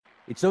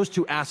It's those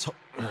two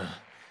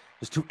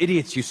those two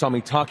idiots you saw me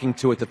talking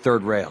to at the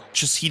third rail.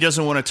 Just he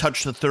doesn't want to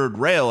touch the third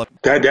rail.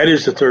 That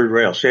is the third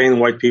rail, saying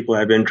white people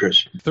have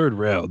interest. Third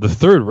rail. The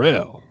third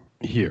rail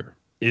here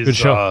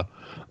is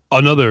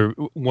another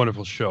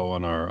wonderful show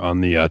on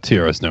the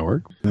TRS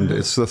network. And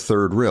it's the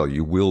third rail.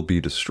 You will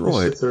be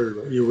destroyed. It's the third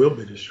rail. You will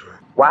be destroyed.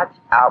 Watch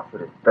out for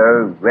the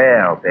third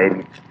rail,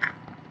 baby.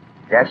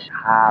 That's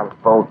high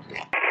voltage.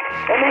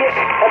 In the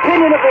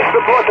opinion of this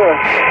reporter,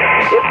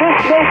 if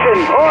this nation,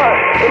 or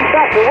in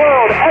fact the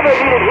world, ever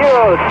needed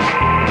heroes,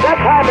 that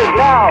time is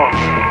now.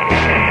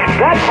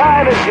 That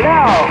time is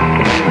now.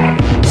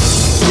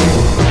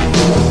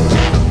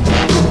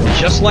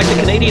 Just like the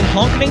Canadian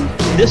honking,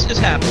 this is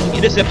happening.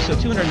 It is episode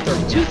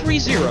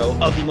 230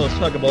 of the most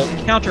huggable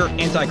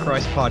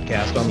counter-Antichrist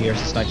podcast on the air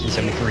since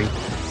 1973,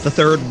 The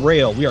Third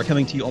Rail. We are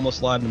coming to you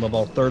almost live in the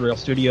Mobile Third Rail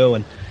studio,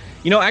 and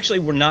actually,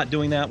 we're not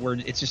doing that.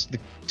 It's just the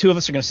two of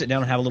us are going to sit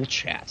down and have a little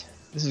chat.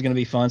 This is going to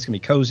be fun. It's going to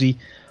be cozy.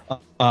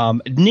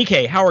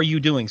 Nikkei, how are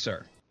you doing,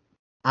 sir?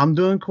 I'm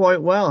doing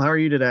quite well. How are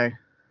you today?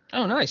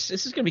 Oh, nice.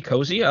 This is going to be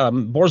cozy.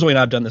 Borzoi and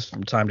I have done this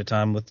from time to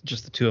time with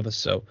just the two of us,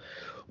 so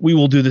we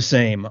will do the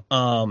same.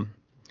 I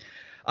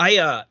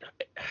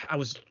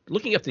was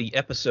looking up the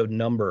episode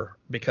number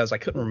because I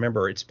couldn't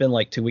remember. It's been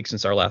like 2 weeks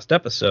since our last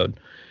episode.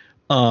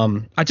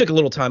 I took a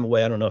little time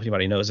away. I don't know if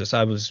anybody knows this.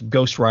 I was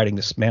ghostwriting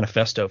this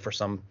manifesto for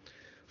some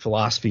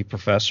philosophy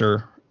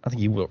professor. I think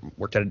he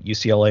worked at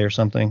UCLA or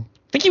something.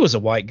 I think he was a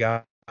white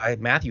guy,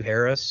 Matthew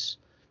Harris.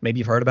 Maybe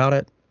you've heard about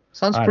it.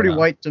 Sounds pretty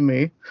white to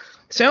me.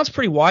 Sounds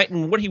pretty white,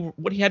 and what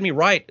he had me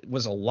write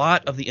was a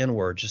lot of the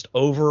N-word, just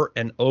over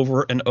and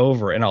over and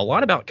over, and a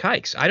lot about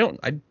kikes. I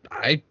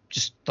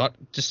just thought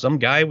just some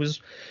guy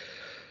was,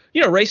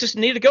 racist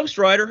and needed a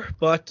ghostwriter.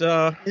 But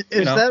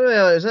is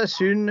that a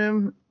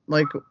pseudonym,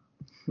 like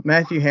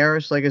Matthew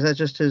Harris? Like, is that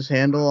just his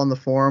handle on the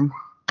forum?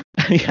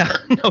 Yeah,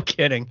 no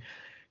kidding.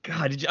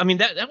 God,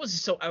 that was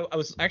so.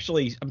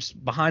 I'm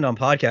behind on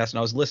podcasts, and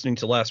I was listening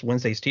to last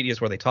Wednesday's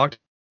TDS where they talked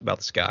about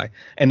this guy,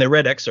 and they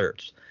read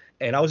excerpts,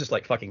 and I was just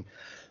like fucking.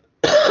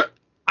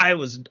 I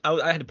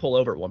had to pull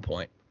over at one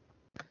point.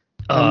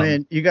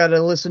 Man, you got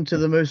to listen to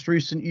the most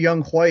recent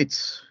Young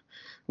Whites.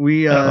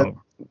 A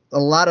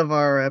lot of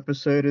our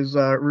episode is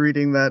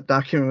reading that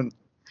document.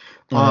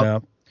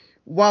 Yeah.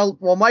 While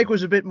Mike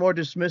was a bit more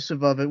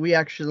dismissive of it, we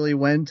actually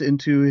went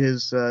into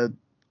his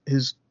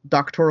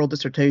doctoral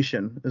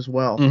dissertation as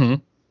well,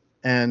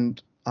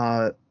 and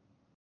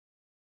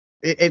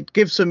it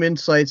gives some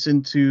insights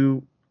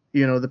into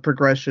the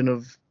progression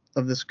of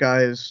this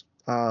guy's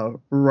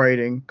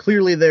writing.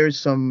 Clearly, there's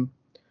some.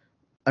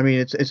 I mean,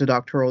 it's a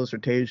doctoral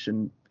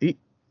dissertation.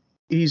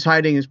 He's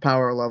hiding his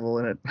power level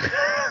in it.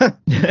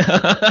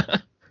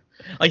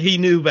 Like he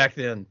knew back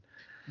then.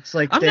 It's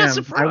like, I'm damn, not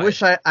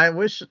surprised. I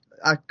wish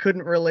I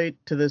couldn't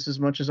relate to this as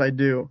much as I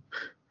do.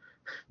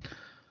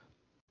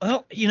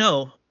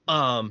 Well,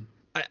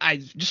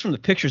 I just from the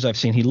pictures I've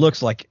seen, he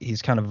looks like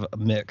he's kind of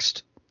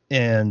mixed,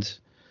 and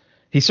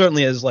he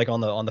certainly is like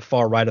on the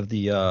far right of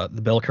the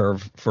bell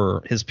curve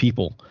for his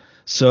people.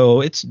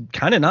 So it's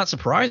kind of not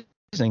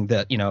surprising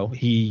that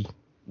he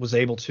was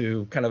able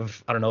to kind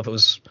of, I don't know if it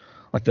was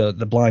like the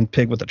blind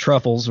pig with the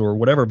truffles or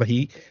whatever, but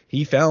he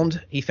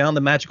found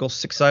the magical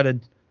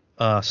six-sided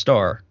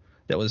star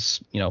that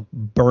was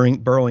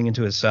burrowing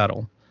into his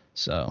saddle.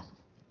 So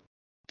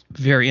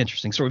very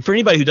interesting. So for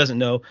anybody who doesn't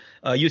know,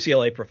 a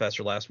UCLA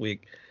professor last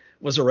week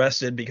was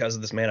arrested because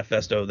of this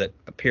manifesto that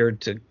appeared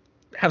to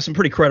have some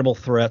pretty credible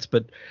threats.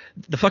 But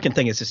the fucking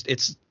thing is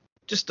it's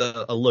just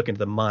a look into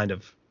the mind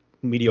of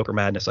mediocre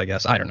madness, I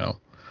guess. I don't know.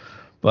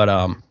 But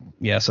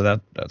yeah, so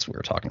that's what we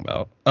were talking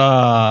about.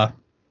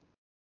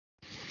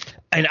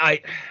 And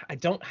I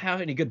don't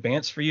have any good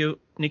bants for you,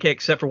 Nikkei,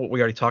 except for what we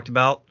already talked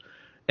about.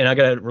 And I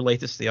gotta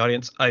relate this to the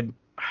audience. I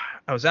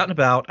was out and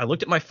about. I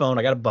looked at my phone.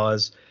 I got a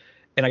buzz,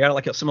 and I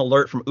got some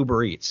alert from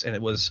Uber Eats, and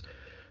it was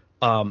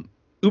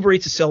Uber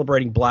Eats is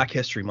celebrating Black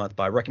History Month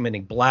by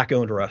recommending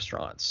Black-owned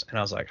restaurants. And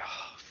I was like,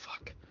 oh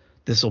fuck,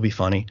 this will be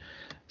funny.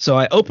 So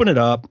I open it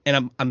up,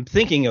 and I'm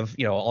thinking of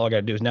all I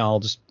gotta do is now I'll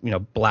just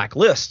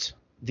blacklist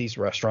these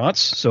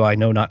restaurants so I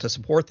know not to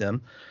support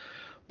them.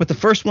 But the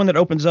first one that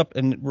opens up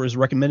and was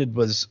recommended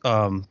was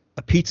a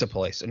pizza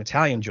place, an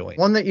Italian joint.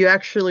 One that you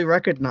actually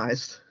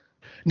recognized.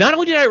 Not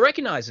only did I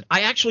recognize it,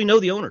 I actually know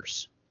the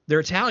owners. They're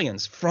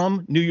Italians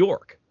from New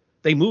York.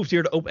 They moved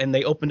here to open, and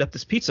they opened up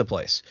this pizza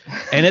place.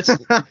 And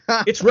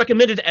it's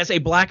recommended as a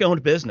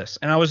Black-owned business.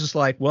 And I was just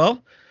like,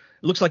 well,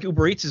 it looks like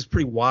Uber Eats is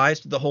pretty wise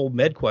to the whole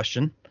med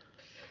question.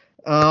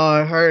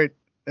 Oh, it hurt.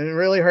 It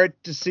really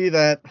hurt to see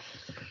that.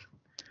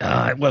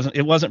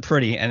 It wasn't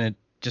pretty, and it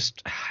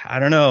just, I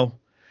don't know.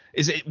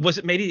 Was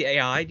it maybe the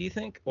AI, do you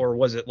think? Or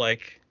was it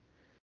like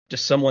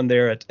just someone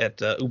there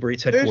at Uber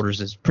Eats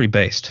headquarters is pretty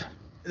based?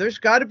 There's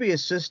got to be a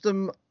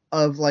system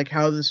of like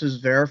how this is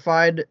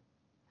verified.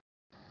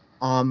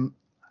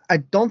 I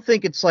don't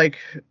think it's like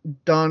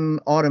done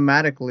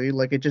automatically.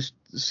 Like it just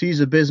sees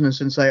a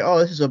business and say, oh,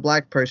 this is a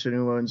black person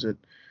who owns it.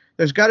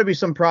 There's got to be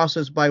some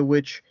process by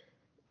which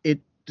it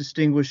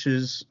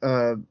distinguishes,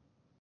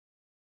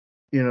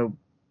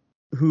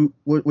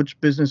 which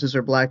businesses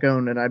are black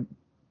owned, and I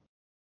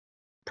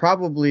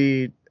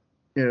probably,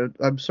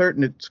 I'm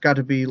certain it's got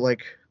to be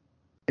like,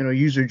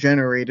 user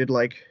generated,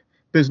 like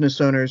business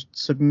owners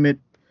submit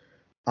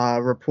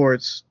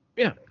reports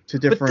to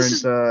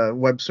different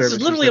web services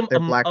that they're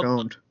black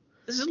owned.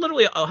 This is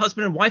literally a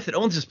husband and wife that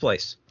owns this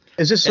place.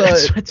 Is this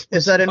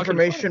is that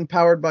information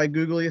powered by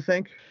Google, you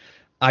think?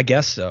 I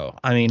guess so.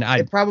 I mean,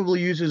 it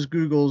probably uses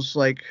Google's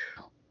like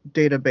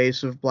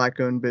database of black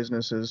owned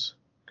businesses,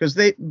 because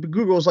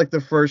Google's like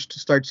the first to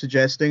start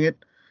suggesting it.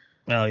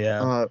 Oh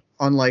yeah.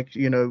 Unlike,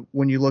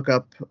 when you look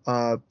up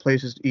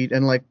places to eat,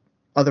 and like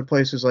other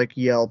places like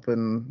Yelp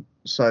and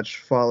such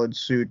followed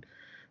suit.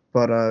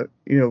 But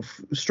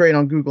straight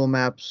on Google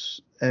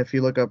Maps, if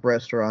you look up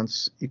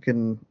restaurants, you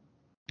can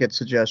get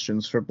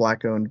suggestions for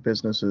black owned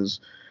businesses.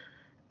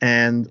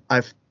 And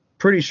I'm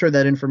pretty sure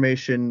that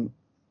information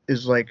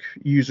is like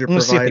user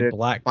provided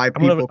by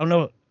people. I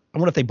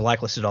wonder if they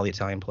blacklisted all the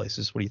Italian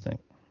places. What do you think?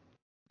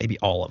 Maybe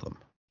all of them.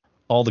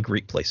 All the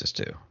Greek places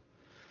too.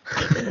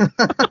 I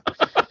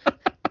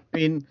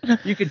mean,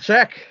 you could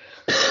check.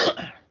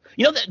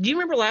 Do you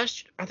remember I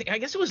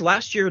guess it was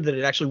last year that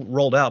it actually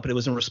rolled out, but it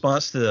was in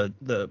response to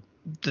the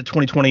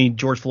 2020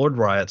 George Floyd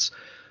riots.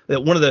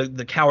 That one of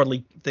the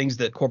cowardly things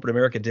that corporate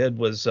America did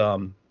was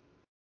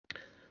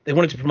they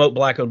wanted to promote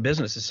black-owned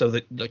businesses, so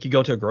that like you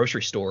go to a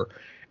grocery store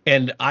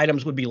and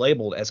items would be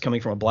labeled as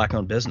coming from a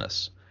black-owned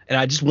business. And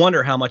I just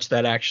wonder how much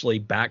that actually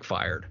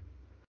backfired,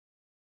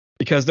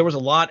 because there was a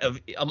lot of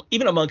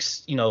even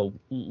amongst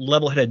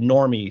level-headed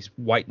normies,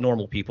 white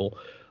normal people,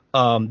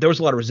 there was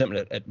a lot of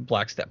resentment at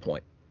blacks at that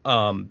point.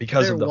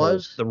 Because of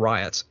the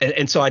riots.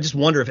 And so I just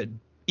wonder if it,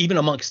 even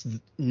amongst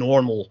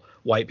normal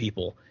white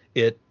people,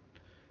 it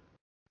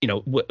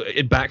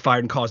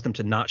backfired and caused them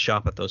to not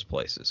shop at those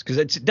places. Because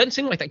it doesn't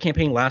seem like that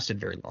campaign lasted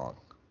very long.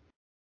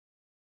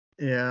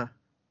 Yeah.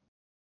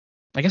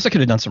 I guess I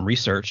could have done some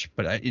research,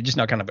 but it just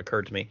now kind of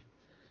occurred to me.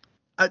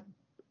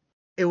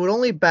 It would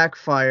only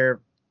backfire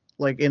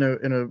like in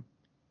a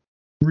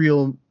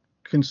real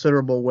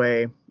considerable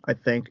way, I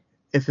think,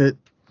 if it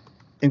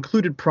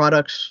included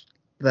products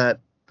that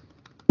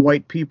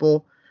white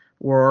people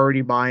were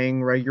already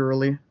buying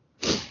regularly.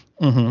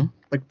 Mm-hmm.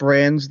 Like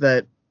brands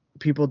that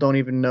people don't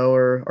even know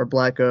are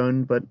black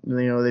owned, but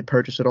they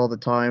purchase it all the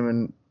time,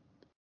 and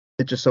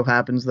it just so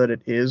happens that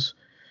it is.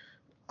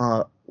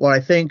 What I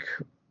think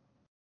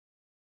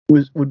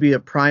would be a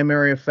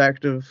primary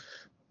effect of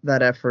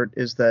that effort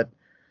is that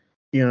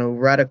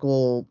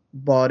radical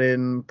bought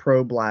in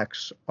pro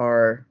blacks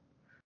are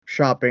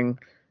shopping.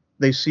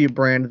 They see a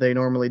brand they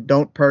normally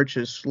don't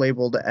purchase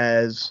labeled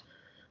as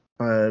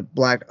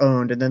black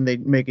owned, and then they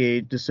make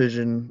a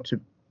decision to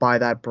buy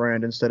that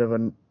brand instead of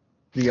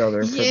the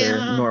other for their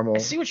normal. I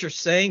see what you're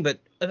saying, but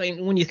I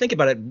mean, when you think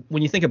about it,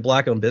 when you think of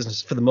black owned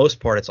business, for the most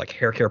part, it's like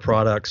hair care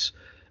products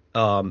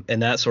and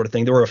that sort of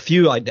thing. There were a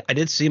few I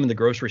did see them in the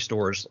grocery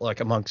stores, like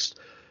amongst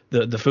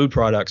the food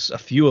products. A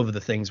few of the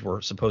things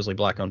were supposedly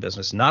black owned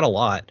business, not a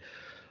lot,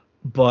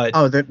 but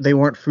they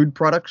weren't food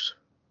products.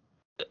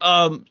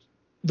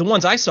 The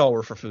ones I saw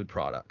were for food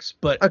products,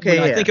 but when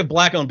I think of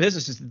black-owned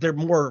businesses, they're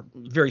more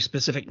very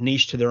specific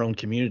niche to their own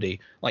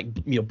community, like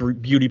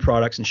beauty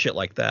products and shit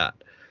like that.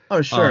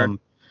 Oh, sure.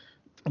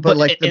 But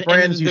like the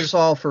brands you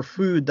saw for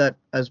food that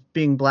as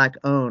being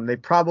black-owned, they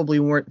probably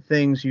weren't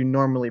things you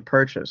normally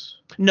purchase.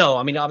 No,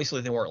 I mean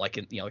obviously they weren't like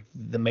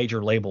the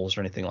major labels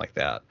or anything like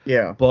that.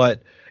 Yeah.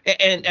 But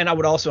and I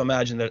would also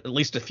imagine that at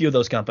least a few of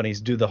those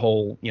companies do the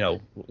whole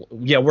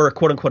we're a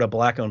quote unquote a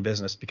black-owned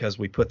business because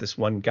we put this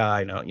one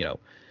guy in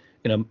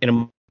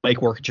a make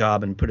work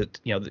job and put it,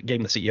 gave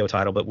him the CEO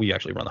title, but we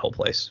actually run the whole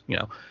place,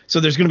 So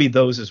there's going to be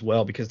those as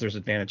well, because there's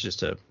advantages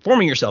to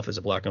forming yourself as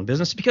a black-owned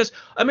business, because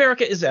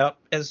America is out,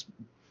 as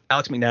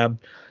Alex McNabb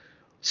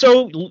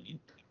so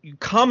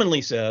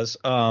commonly says,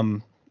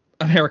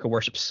 America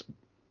worships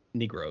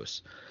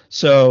Negroes.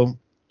 So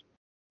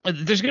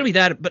there's going to be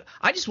that, but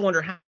I just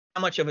wonder how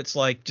much of it's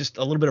like just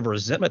a little bit of a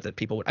resentment that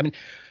people would, I mean,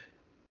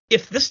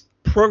 if this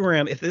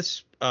program, if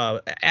this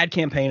ad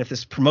campaign, if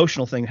this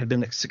promotional thing had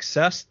been a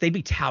success, they'd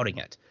be touting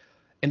it,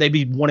 and they'd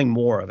be wanting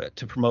more of it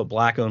to promote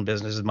black-owned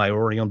businesses,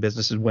 minority-owned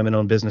businesses,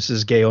 women-owned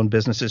businesses, gay-owned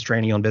businesses,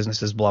 tranny-owned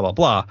businesses, blah, blah,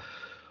 blah.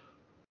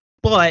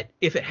 But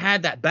if it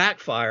had that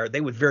backfire, they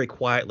would very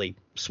quietly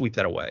sweep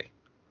that away.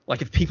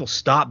 Like if people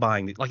stopped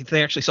buying, like if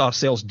they actually saw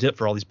sales dip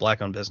for all these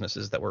black-owned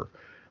businesses that were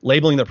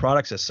labeling their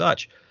products as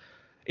such,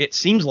 it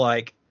seems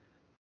like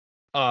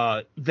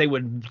they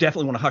would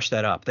definitely want to hush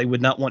that up. They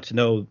would not want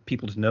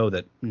people to know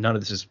that none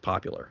of this is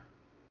popular.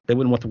 They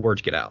wouldn't want the word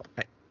to get out.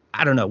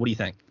 I don't know. What do you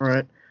think? All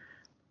right.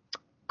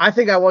 I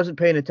think I wasn't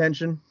paying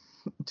attention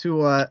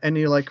to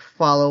any like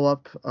follow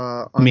up.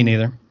 Me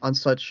neither. On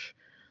such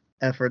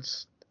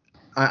efforts.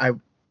 I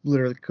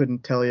literally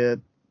couldn't tell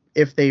you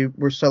if they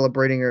were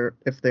celebrating or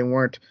if they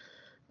weren't.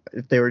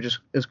 If they were just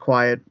as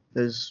quiet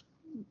as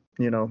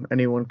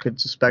anyone could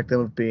suspect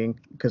them of being,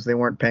 because they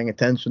weren't paying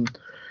attention.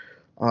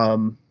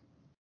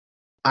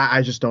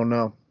 I just don't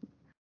know.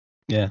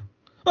 Yeah.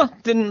 Well,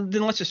 then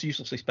let's just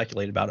uselessly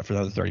speculate about it for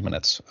another 30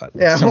 minutes.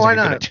 Yeah, why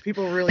not?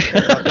 People really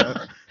care about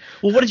that.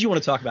 Well, what did you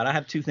want to talk about? I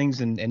have two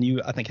things, and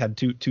you, I think, had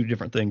two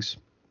different things.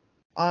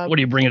 What are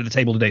you bringing to the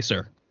table today,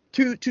 sir?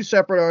 Two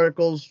separate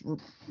articles,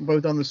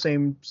 both on the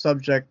same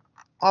subject,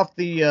 off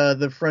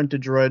the front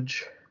of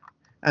Drudge,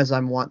 as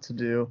I'm wont to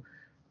do.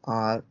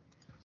 All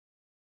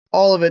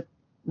of it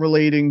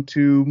relating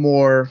to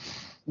more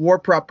war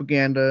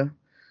propaganda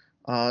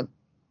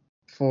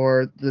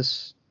for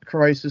this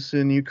crisis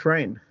in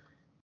Ukraine.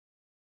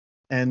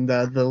 And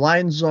the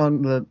lines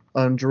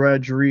on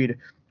Drudge read,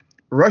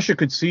 Russia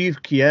could seize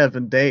Kiev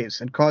in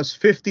days and cause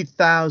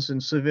 50,000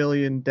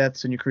 civilian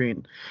deaths in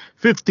Ukraine.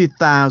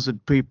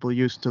 50,000 people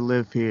used to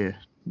live here.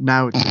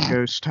 Now it's a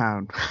ghost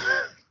town.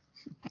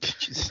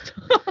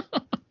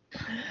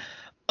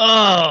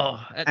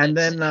 And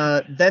then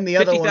the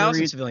other 50,000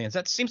 one civilians.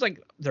 That seems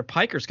like they're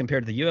pikers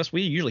compared to the U.S.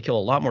 We usually kill a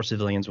lot more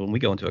civilians when we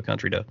go into a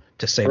country to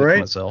save it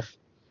from itself.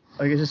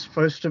 I guess it's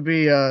supposed to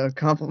be a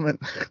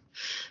compliment.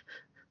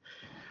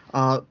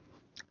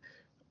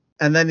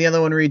 And then the other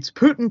one reads,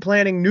 Putin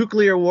planning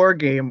nuclear war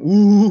game.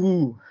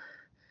 Ooh.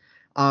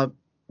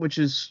 Which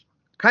is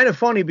kind of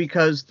funny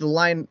because the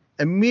line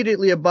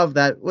immediately above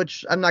that,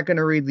 which I'm not going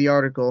to read the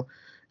article,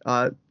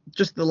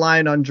 just the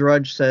line on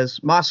Drudge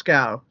says,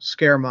 Moscow,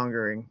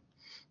 scaremongering.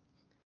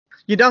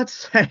 You don't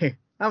say.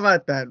 How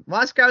about that?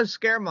 Moscow's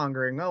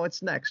scaremongering. Oh,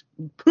 what's next?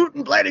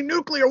 Putin planning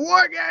nuclear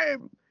war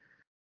game.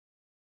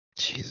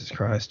 Jesus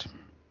Christ.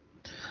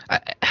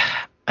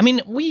 I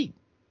mean,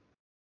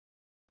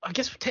 I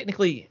guess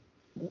technically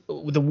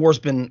the war's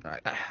been,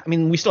 I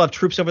mean, we still have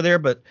troops over there,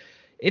 but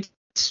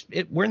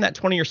we're in that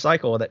 20-year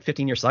cycle, that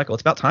 15-year cycle.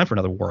 It's about time for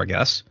another war, I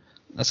guess.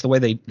 That's the way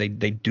they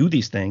do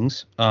these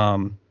things.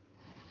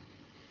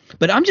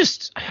 But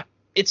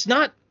it's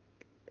not,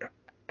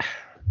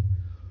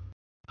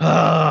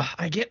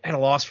 I get at a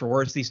loss for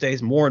words these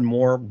days more and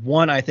more.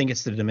 One, I think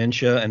it's the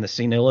dementia and the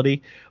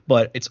senility,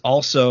 but it's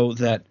also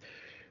that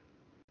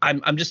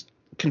I'm just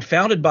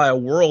confounded by a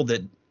world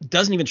that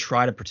doesn't even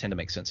try to pretend to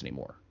make sense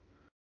anymore.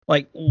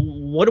 Like,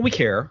 what do we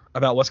care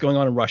about what's going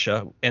on in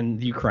Russia and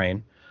the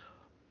Ukraine?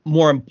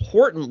 More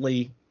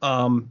importantly,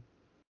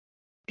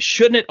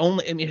 shouldn't it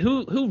only? I mean,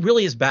 who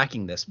really is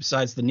backing this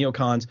besides the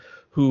neocons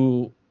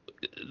who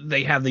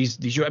they have these?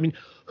 I mean,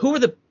 who are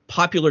the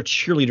popular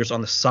cheerleaders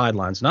on the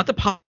sidelines? Not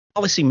the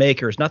policy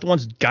makers, not the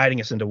ones guiding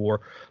us into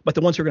war, but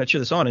the ones who are going to cheer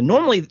this on. And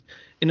normally,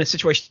 in a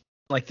situation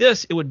like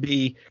this, it would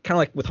be kind of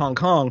like with Hong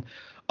Kong.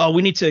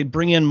 We need to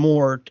bring in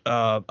more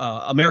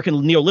American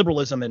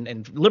neoliberalism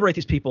and liberate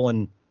these people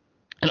and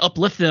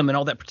uplift them and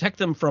all that, protect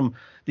them from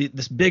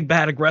this big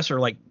bad aggressor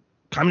like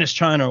communist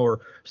China or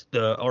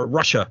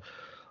Russia.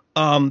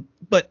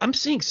 But I'm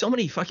seeing so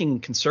many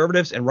fucking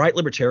conservatives and right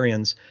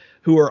libertarians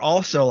who are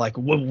also like,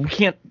 well, we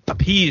can't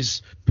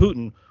appease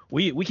Putin.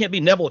 We can't be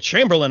Neville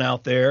Chamberlain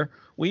out there.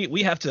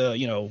 We have to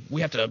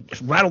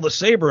rattle the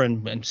saber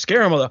and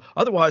scare him.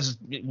 Otherwise,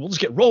 we'll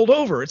just get rolled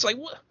over. It's like,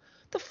 what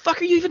the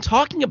fuck are you even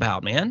talking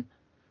about, man?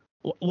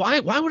 Why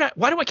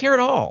do I care at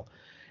all?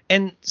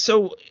 And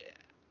so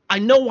I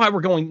know why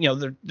we're going,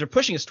 they're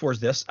pushing us towards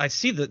this. I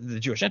see the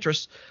Jewish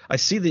interests. I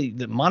see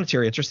the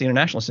monetary interest, the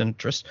internationalist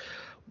interest.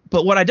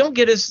 But what I don't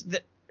get is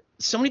that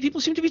so many people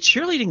seem to be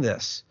cheerleading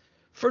this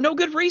for no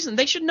good reason.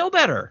 They should know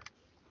better.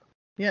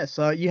 Yes,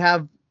 you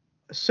have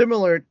a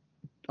similar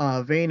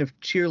vein of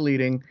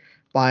cheerleading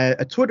by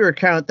a Twitter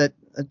account that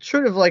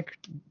should have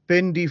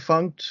been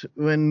defunct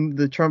when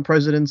the Trump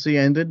presidency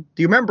ended.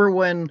 Do you remember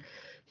when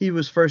he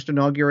was first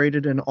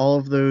inaugurated and all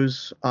of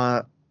those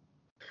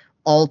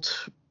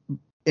alt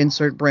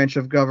insert branch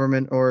of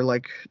government or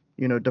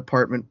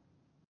department,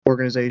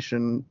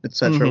 organization,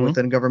 etc.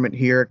 within government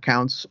here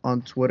accounts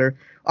on Twitter?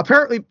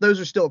 Apparently those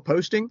are still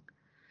posting,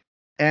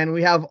 and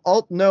we have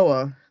Alt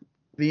Noah,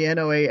 the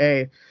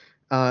NOAA,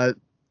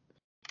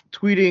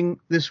 tweeting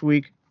this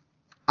week,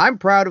 I'm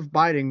proud of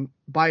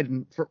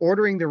Biden for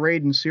ordering the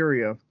raid in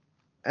Syria.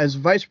 As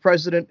vice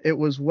president, it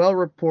was well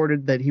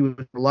reported that he was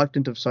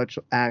reluctant of such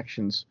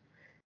actions.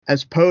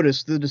 As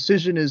POTUS, the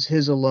decision is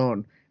his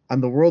alone,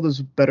 and the world is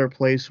a better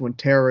place when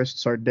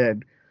terrorists are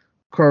dead.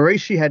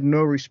 Qureshi had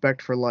no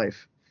respect for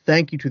life.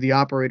 Thank you to the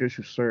operators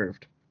who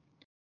served.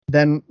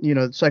 Then,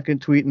 the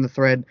second tweet in the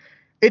thread,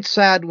 it's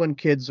sad when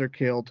kids are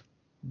killed,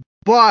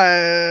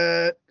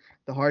 but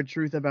the hard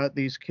truth about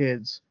these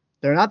kids,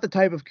 they're not the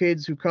type of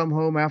kids who come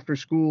home after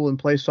school and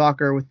play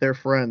soccer with their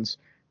friends.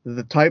 They're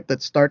the type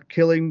that start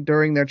killing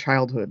during their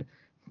childhood.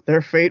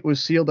 Their fate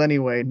was sealed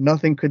anyway.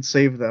 Nothing could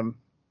save them.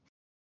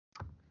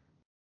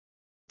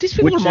 These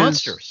people are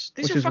monsters.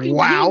 These are fucking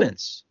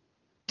demons.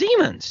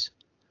 Demons.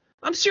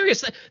 I'm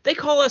serious. They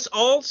call us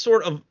all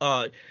sort of,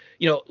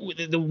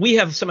 we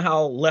have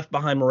somehow left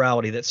behind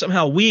morality, that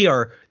somehow we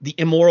are the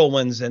immoral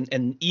ones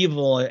and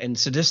evil and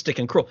sadistic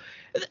and cruel.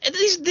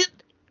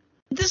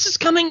 This is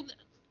coming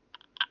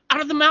out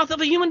of the mouth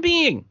of a human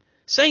being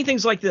saying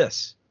things like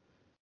this.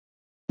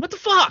 What the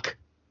fuck?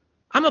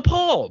 I'm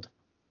appalled.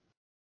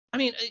 I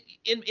mean,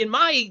 in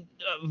my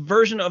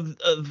version of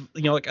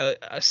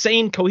a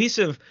sane,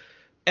 cohesive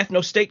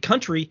ethno-state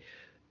country,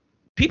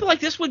 people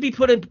like this would be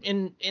put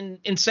in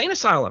insane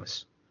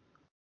asylums.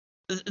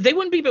 They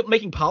wouldn't be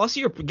making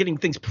policy or getting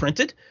things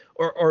printed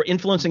or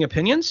influencing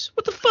opinions.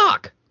 What the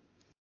fuck?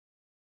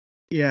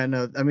 Yeah,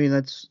 no, I mean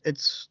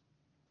it's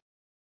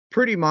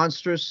pretty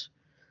monstrous.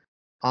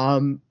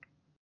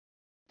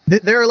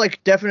 There are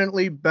like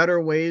definitely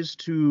better ways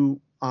to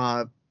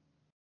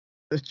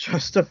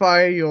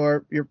justify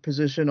your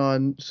position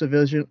on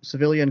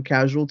civilian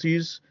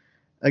casualties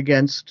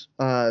against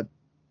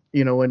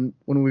when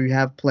we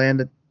have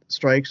planned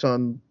strikes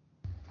on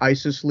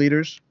ISIS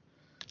leaders.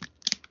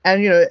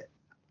 And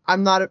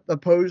I'm not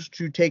opposed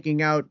to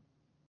taking out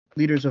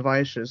leaders of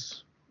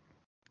ISIS,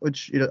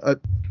 which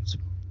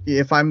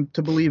if I'm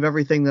to believe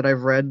everything that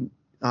I've read,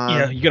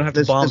 you're gonna have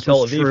to bomb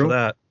Tel Aviv for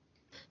that.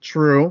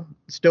 True.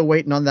 Still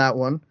waiting on that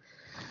one.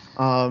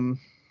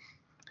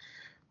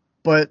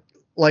 But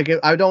like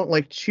I don't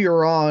like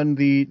cheer on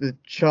the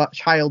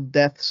child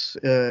deaths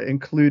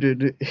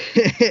included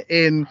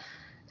in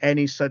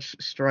any such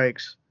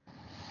strikes.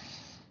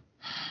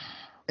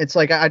 It's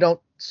like I don't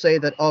say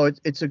that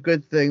it's a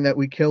good thing that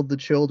we killed the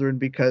children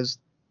because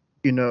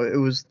it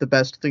was the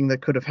best thing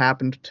that could have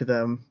happened to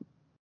them.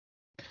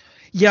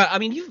 Yeah, I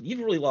mean, you've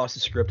really lost the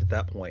script at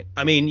that point.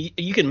 I mean,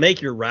 you can make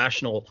your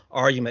rational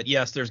argument.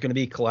 Yes, there's going to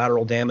be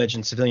collateral damage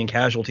and civilian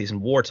casualties in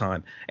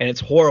wartime, and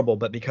it's horrible.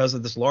 But because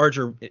of this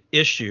larger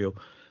issue,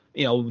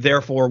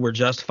 therefore we're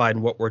justified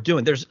in what we're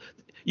doing.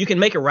 You can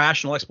make a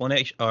rational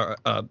explanation,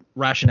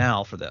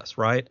 rationale for this,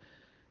 right?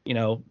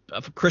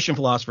 Christian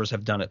philosophers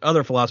have done it.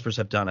 Other philosophers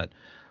have done it.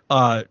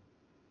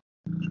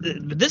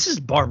 This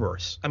is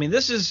barbarous. I mean,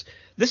 this is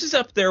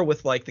up there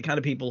with like the kind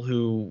of people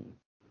who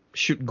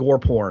shoot gore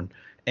porn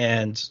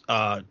and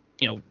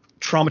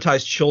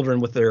traumatize children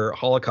with their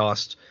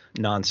Holocaust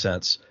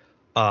nonsense.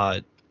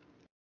 It's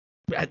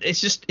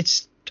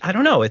I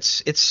don't know. I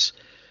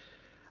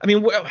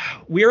mean,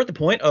 we're at the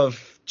point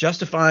of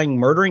justifying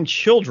murdering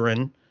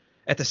children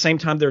at the same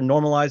time they're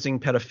normalizing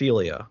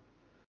pedophilia.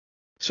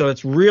 So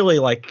it's really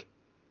like,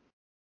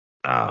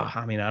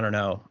 I mean, I don't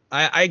know.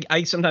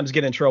 I sometimes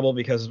get in trouble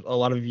because a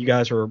lot of you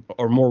guys are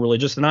more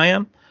religious than I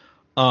am.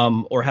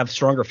 Or have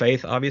stronger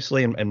faith,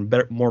 obviously, and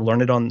better, more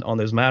learned on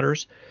those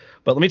matters.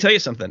 But let me tell you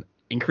something.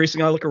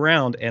 Increasingly, I look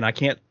around, and I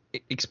can't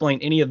explain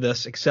any of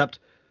this except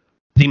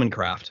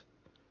demoncraft.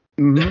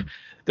 Mm-hmm.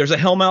 There's a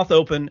hellmouth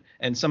open,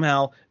 and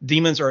somehow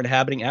demons are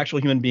inhabiting actual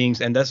human beings,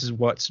 and this is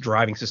what's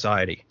driving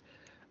society.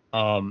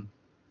 I'm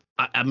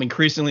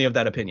increasingly of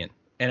that opinion.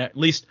 And at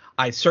least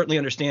I certainly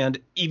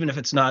understand, even if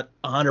it's not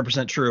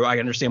 100% true, I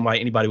understand why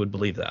anybody would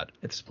believe that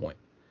at this point.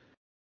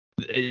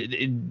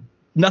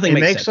 Nothing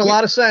makes sense. A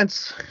lot of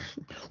sense.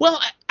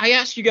 Well, I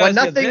asked you guys.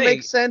 When nothing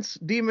makes sense,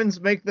 demons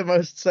make the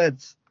most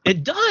sense.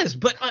 It does,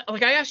 but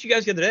I asked you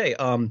guys the other day.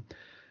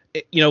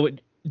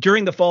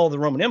 During the fall of the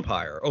Roman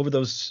Empire, over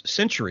those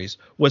centuries,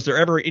 was there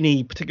ever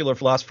any particular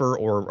philosopher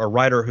or a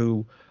writer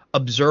who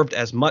observed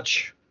as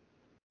much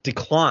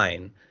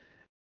decline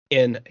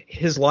in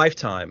his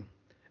lifetime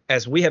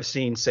as we have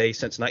seen, say,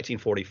 since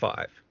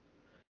 1945?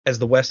 As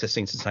the West has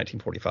seen since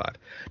 1945,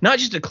 not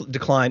just a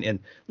decline in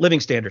living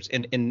standards,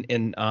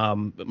 in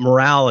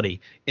morality,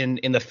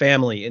 in the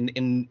family,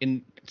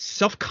 in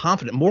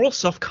moral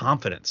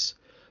self-confidence,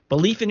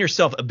 belief in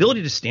yourself,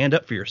 ability to stand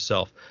up for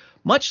yourself,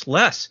 much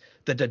less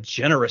the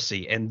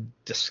degeneracy and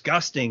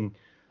disgusting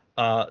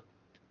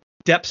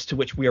depths to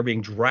which we are being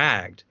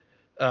dragged.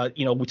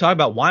 We talk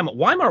about Weimar.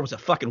 Weimar was a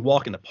fucking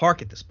walk in the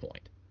park at this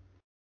point.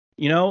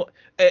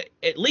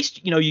 At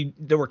least,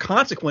 there were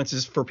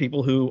consequences for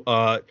people who,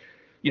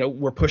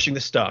 we're pushing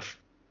this stuff.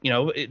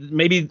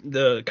 Maybe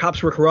the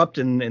cops were corrupt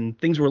and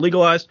things were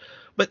legalized,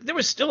 but there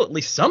was still at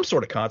least some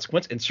sort of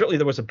consequence. And certainly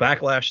there was a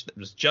backlash that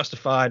was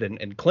justified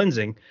and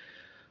cleansing.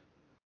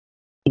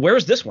 Where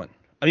is this one?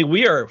 I mean,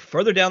 we are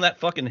further down that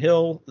fucking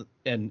hill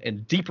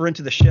and deeper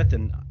into the shit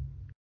than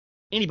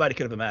anybody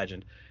could have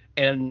imagined.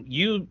 And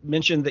you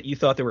mentioned that you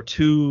thought there were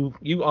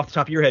off the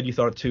top of your head, you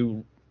thought of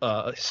two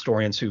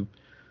historians who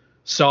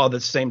saw the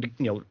same,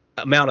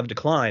 amount of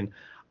decline.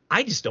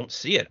 I just don't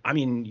see it. I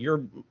mean,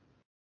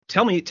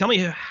 tell me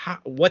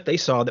what they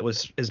saw that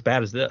was as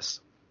bad as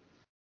this.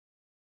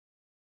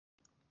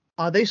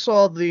 They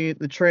saw the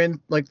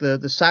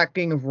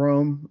sacking of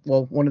Rome.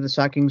 Well, one of the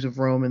sackings of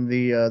Rome and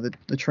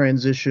the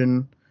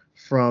transition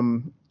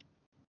from,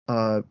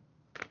 the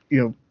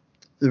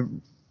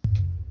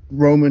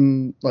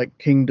Roman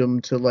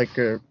kingdom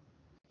to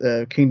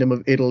a kingdom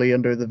of Italy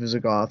under the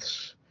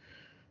Visigoths,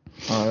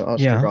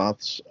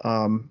 Ostrogoths.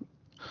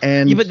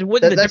 And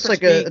that's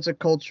it's a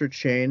culture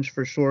change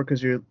for sure,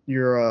 because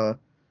your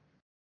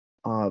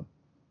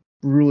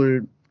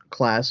ruler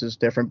class is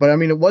different. But I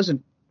mean, it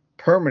wasn't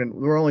permanent.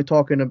 We're only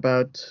talking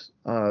about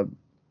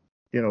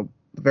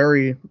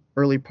very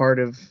early part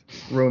of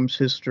Rome's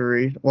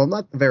history. Well,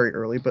 not very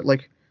early, but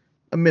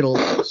a middle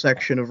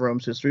section of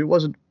Rome's history. It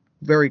wasn't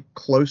very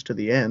close to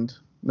the end.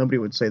 Nobody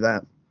would say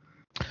that.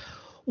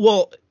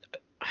 Well,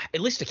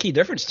 at least a key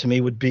difference to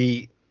me would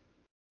be,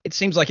 it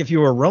seems like if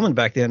you were a Roman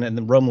back then and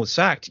then Rome was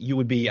sacked, you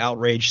would be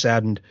outraged,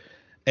 saddened,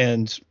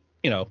 and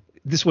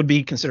this would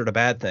be considered a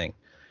bad thing.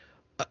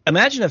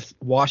 Imagine if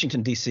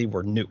Washington, D.C.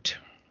 were nuked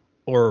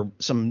or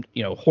some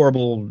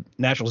horrible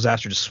natural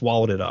disaster just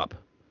swallowed it up,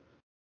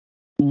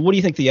 what do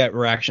you think the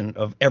reaction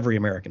of every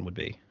American would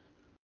be?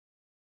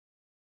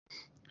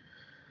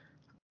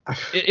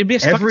 It'd be a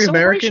Every fucking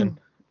American? celebration.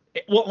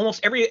 Well,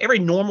 almost every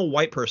normal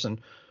white person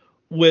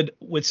would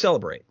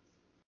celebrate.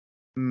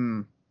 I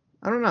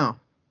don't know.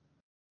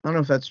 I don't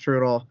know if that's true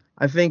at all.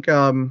 I think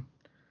a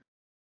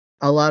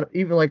lot,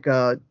 even like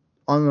on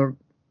the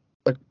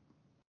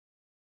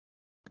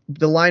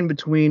the line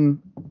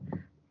between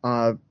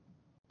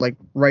like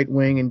right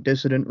wing and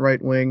dissident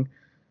right wing.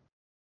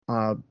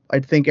 I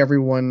think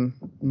everyone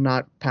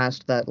not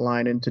past that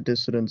line into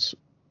dissidence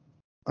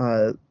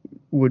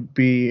would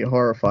be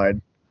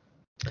horrified.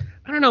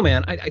 I don't know,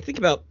 man. I think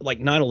about like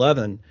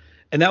 9/11,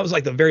 and that was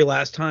like the very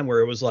last time where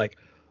it was like,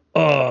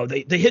 oh,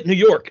 they hit New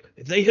York.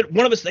 If they hit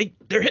one of us,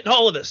 they're hitting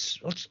all of us.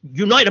 Let's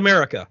unite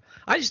America.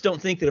 I just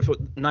don't think that if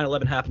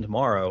 9/11 happened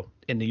tomorrow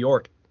in New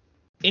York,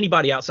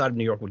 anybody outside of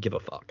New York would give a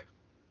fuck.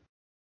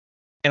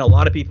 And a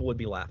lot of people would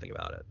be laughing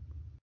about it.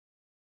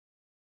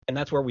 And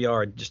that's where we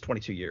are in just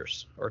 22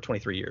 years, or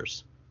 23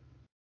 years.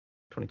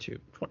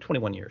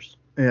 21 years.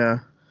 Yeah.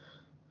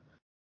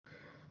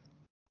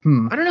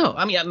 I don't know.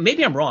 I mean,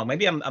 maybe I'm wrong.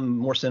 Maybe I'm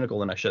more cynical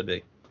than I should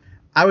be.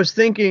 I was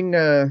thinking,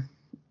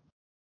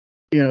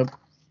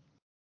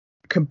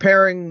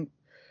 comparing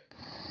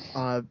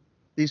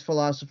these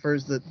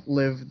philosophers that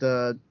lived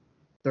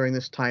during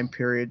this time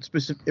period.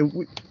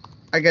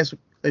 I guess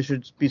I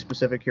should be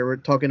specific here. We're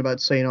talking about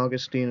St.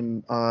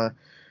 Augustine and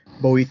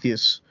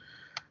Boethius.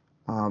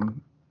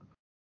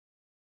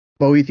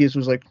 Boethius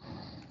was like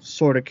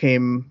sort of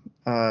came.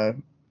 It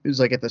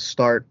was like at the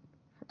start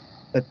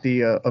of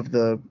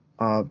the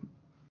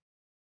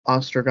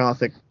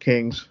Ostrogothic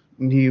kings,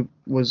 and he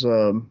was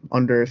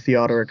under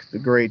Theodoric the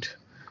Great.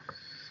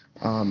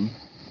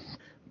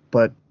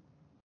 But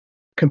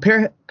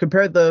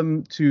compare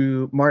them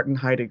to Martin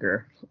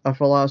Heidegger, a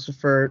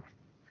philosopher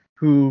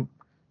who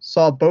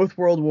saw both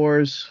world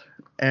wars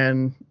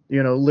and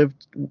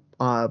lived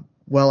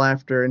well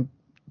after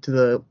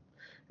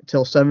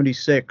till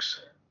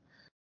 76.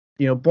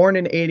 Born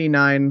in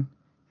 89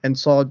 and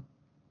saw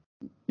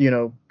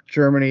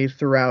Germany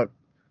throughout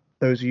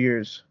those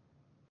years.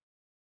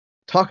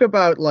 Talk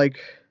about like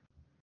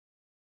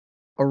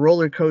a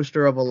roller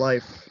coaster of a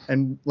life,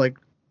 and like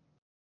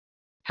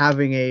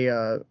having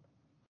a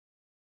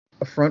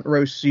front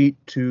row seat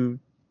to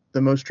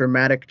the most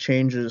dramatic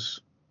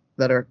changes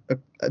that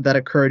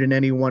occurred in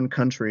any one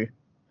country.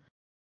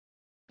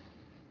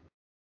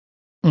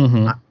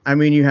 Mm-hmm. I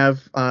mean, you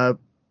have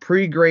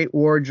pre-Great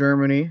War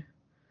Germany.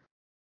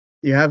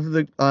 You have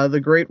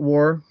the Great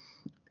War.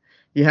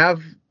 You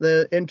have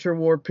the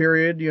interwar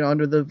period,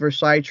 under the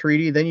Versailles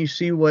Treaty. Then you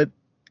see what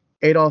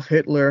Adolf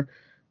Hitler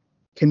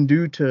can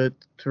do to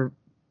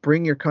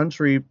bring your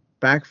country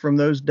back from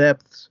those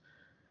depths.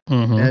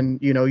 Mm-hmm.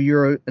 And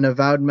you're an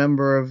avowed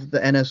member of the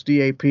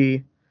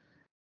NSDAP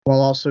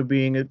while also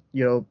being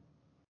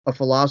a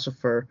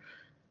philosopher.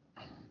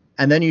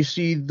 And then you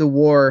see the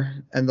war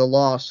and the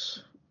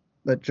loss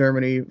that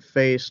Germany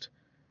faced,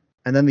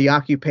 and then the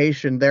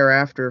occupation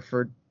thereafter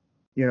for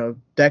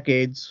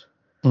decades.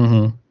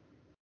 Mm-hmm.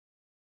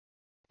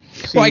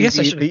 Well, I guess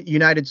the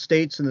United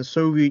States and the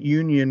Soviet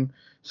Union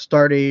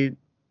start a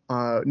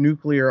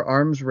nuclear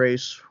arms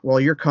race while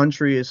your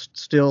country is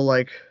still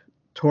like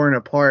torn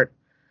apart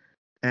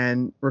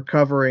and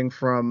recovering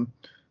from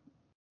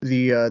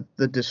the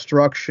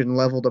destruction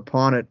leveled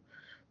upon it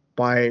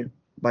by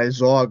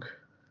Zog.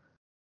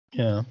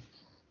 Yeah.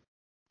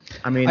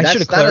 I mean,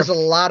 that is a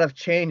lot of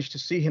change to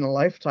see in a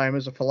lifetime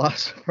as a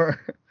philosopher.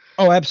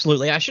 Oh,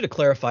 absolutely. I should have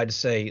clarified to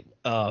say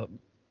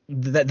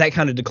that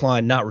kind of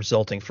decline not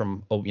resulting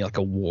from like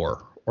a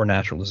war or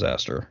natural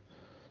disaster,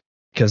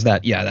 because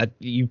that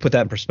you put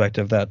that in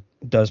perspective, that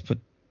does put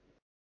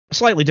a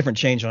slightly different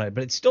change on it,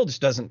 but it still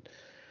just doesn't.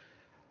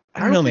 I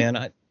don't know,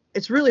 man.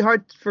 It's really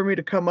hard for me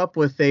to come up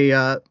with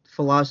a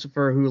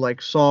philosopher who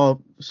like saw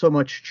so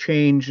much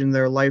change in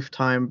their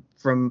lifetime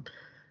from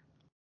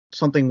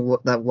something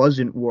that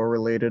wasn't war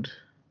related.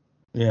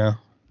 Yeah,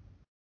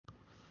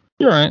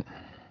 you're right.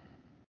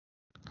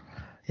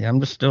 Yeah, I'm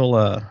just still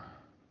I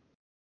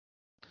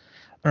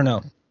don't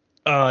know.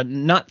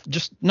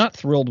 Not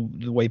thrilled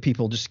with the way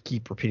people just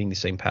keep repeating the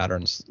same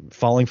patterns,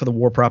 falling for the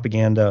war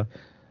propaganda,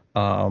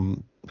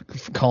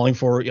 calling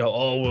for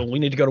we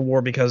need to go to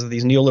war because of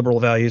these neoliberal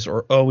values,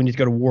 or we need to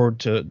go to war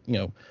to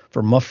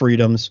for my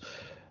freedoms.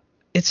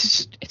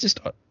 It's just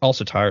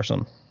also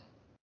tiresome.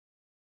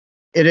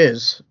 It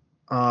is.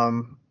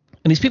 And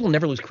these people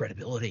never lose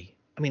credibility.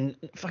 I mean,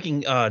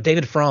 fucking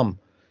David Frum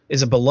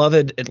is a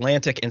beloved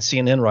Atlantic and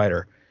CNN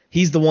writer.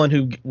 He's the one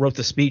who wrote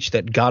the speech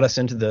that got us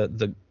into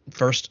the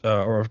first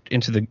or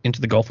into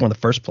the Gulf War in the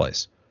first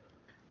place.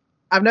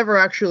 I've never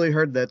actually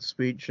heard that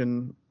speech,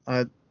 and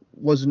I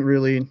wasn't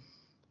really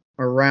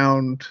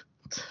around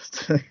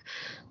to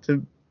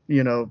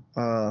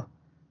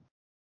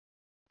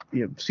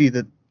see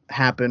that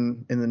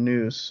happen in the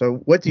news. So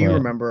what do you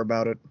remember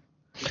about it?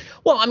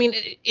 Well, I mean,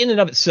 in and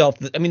of itself,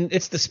 I mean,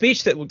 it's the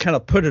speech that would kind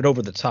of put it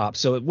over the top.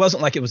 So it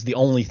wasn't like it was the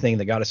only thing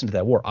that got us into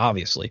that war.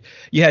 Obviously,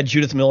 you had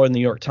Judith Miller in the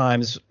New York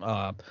Times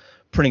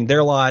printing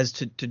their lies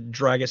to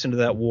drag us into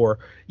that war.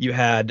 You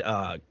had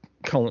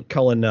Colin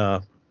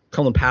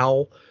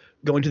Powell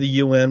going to the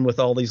UN with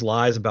all these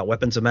lies about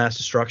weapons of mass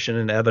destruction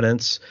and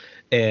evidence,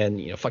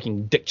 and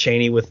fucking Dick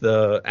Cheney with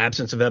the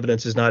absence of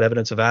evidence is not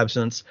evidence of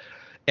absence.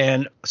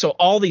 And so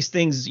all these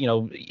things,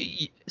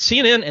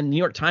 CNN and New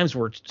York Times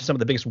were some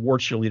of the biggest war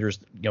cheerleaders,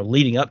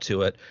 leading up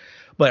to it.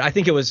 But I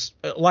think it was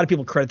a lot of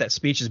people credit that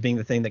speech as being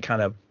the thing that kind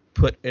of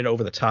put it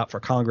over the top for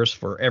Congress,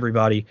 for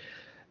everybody.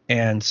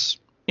 And,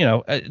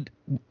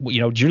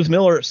 Judith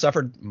Miller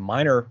suffered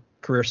minor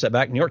career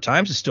setback. New York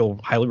Times is still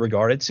highly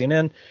regarded.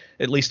 CNN,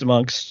 at least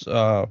amongst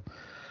the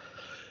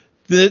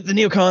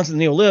neocons and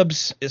the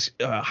neolibs, is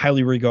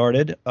highly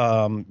regarded.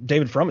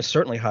 David Frum is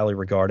certainly highly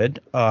regarded.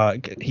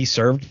 He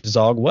served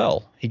Zog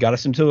well. He got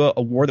us into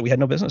a war that we had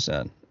no business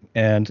in,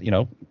 and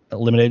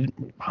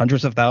eliminated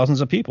hundreds of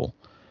thousands of people.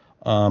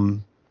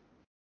 But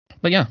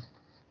yeah,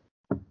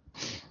 I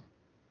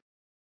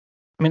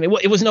mean,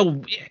 it was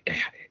no.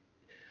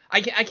 I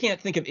can't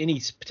think of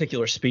any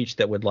particular speech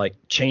that would like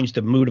change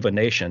the mood of a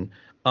nation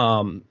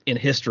in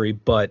history,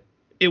 but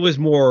it was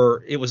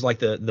more. It was like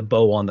the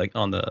bow on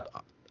the.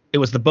 It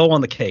was the bow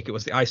on the cake. It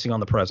was the icing on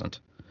the present,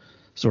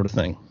 sort of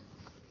thing.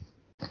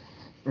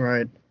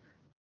 Right.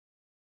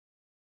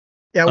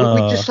 Yeah,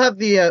 we just have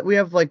we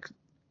have like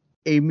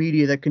a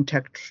media that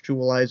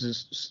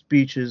contextualizes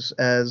speeches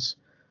as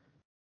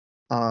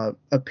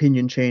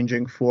opinion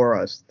changing for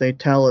us. They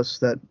tell us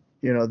that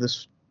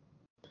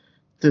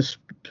this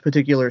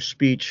particular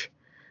speech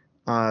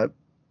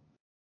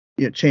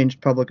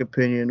changed public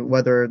opinion,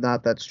 whether or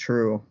not that's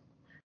true.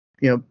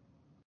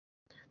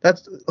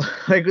 That's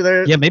like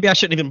yeah. Maybe I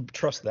shouldn't even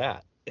trust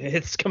that.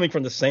 It's coming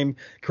from the same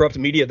corrupt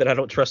media that I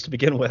don't trust to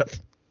begin with.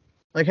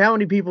 Like, how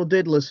many people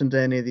did listen to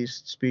any of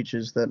these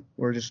speeches that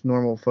were just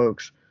normal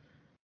folks?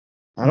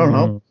 I don't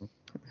know.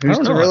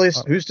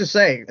 Who's to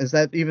say? Is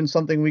that even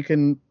something we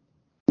can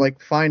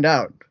like find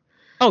out?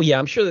 Oh yeah,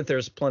 I'm sure that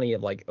there's plenty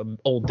of like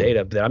old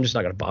data that I'm just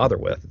not going to bother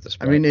with at this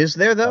point. I mean, is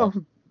there though?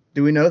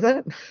 Do we know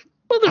that?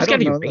 Well, there's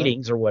got to be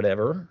ratings or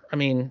whatever. I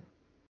mean.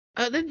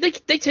 They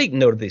take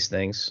note of these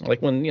things,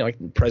 like when like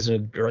the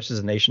president addresses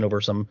a nation over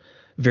some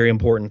very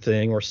important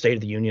thing, or State of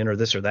the Union, or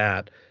this or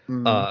that.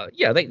 Mm-hmm.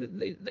 Yeah,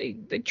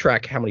 they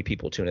track how many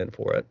people tune in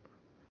for it.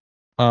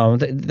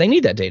 They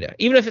need that data,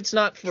 even if it's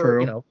not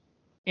for True.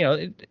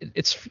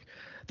 It's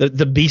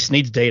the beast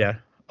needs data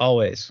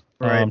always,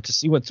 right, to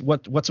see what's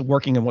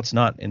working and what's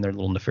not in their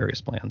little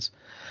nefarious plans.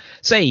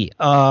 Say,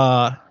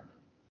 have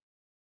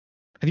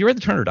you read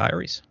the Turner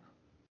Diaries?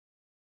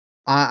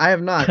 I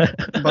have not,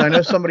 but I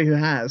know somebody who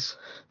has.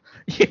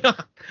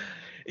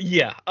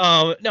 Yeah.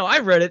 No, I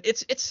read it.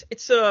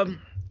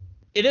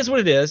 It is what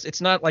it is. It's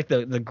not like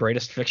the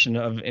greatest fiction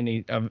of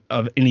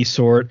any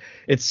sort.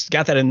 It's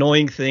got that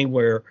annoying thing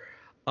where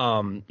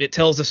it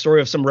tells the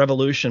story of some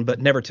revolution, but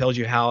never tells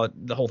you how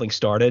the whole thing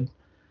started.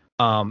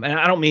 And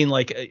I don't mean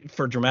like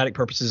for dramatic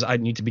purposes, I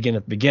need to begin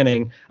at the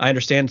beginning. I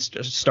understand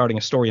starting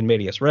a story in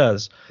medias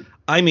res.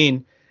 I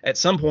mean, at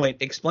some point,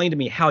 explain to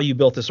me how you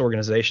built this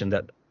organization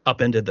that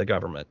upended the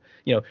government.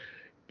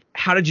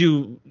 How did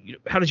you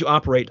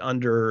operate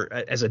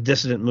as a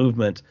dissident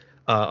movement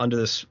under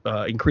this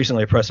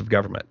increasingly oppressive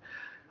government?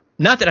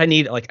 Not that I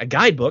need like a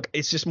guidebook.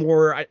 It's just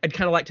more I'd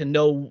kind of like to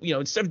know,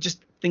 instead of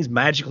just things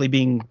magically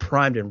being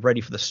primed and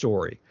ready for the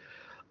story.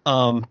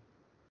 But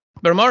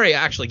I'm already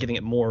actually getting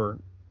it more.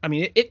 I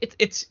mean,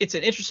 it's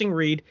an interesting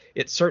read.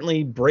 It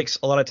certainly breaks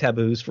a lot of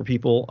taboos for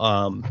people.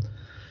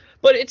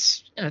 But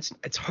it's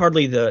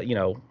hardly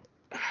the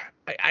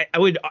I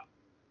would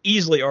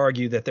easily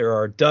argue that there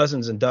are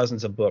dozens and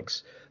dozens of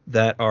books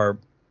that are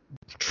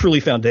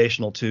truly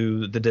foundational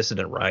to the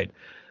dissident right,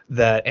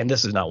 and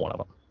this is not one of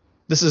them.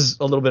 This is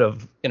a little bit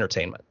of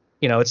entertainment.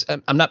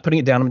 I'm not putting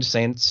it down. I'm just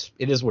saying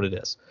it is what it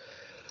is.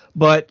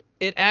 But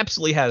it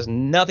absolutely has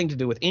nothing to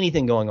do with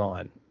anything going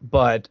on.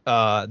 But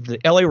the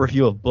LA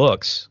Review of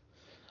Books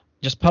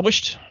just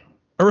published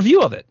a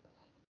review of it,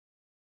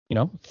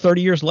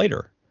 30 years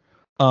later,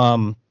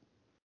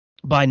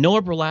 by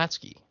Noah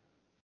Berlatsky,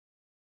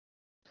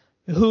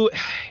 who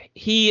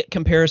he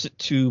compares it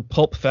to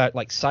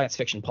like science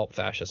fiction pulp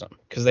fascism,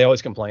 because they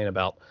always complain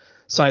about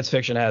science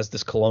fiction has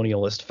this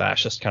colonialist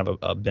fascist kind of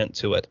a bent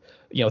to it,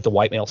 with the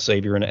white male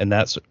savior and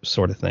that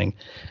sort of thing.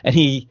 And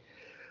he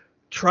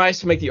tries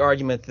to make the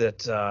argument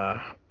that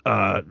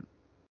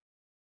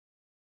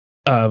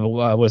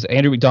was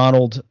Andrew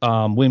MacDonald,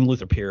 William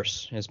Luther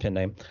Pierce, his pen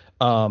name,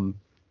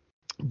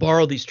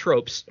 borrowed these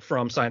tropes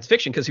from science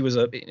fiction because he was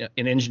an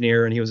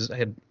engineer and he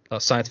had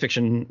science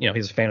fiction,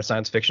 he's a fan of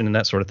science fiction and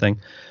that sort of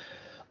thing.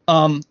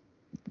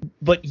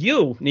 But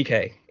you,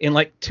 Nikkei, in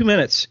like 2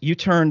 minutes, you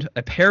turned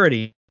a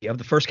parody of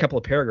the first couple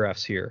of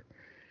paragraphs here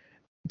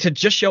to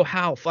just show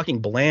how fucking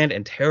bland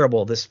and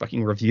terrible this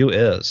fucking review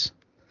is.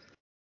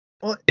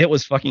 Well, it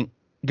was fucking.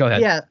 Go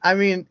ahead. Yeah, I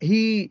mean,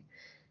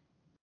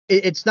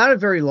 it's not a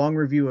very long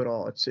review at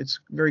all. It's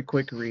very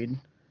quick read.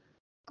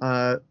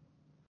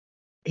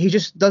 he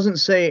just doesn't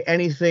say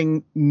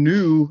anything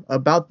new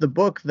about the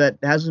book that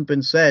hasn't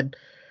been said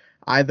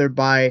either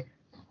by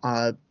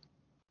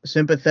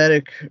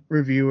sympathetic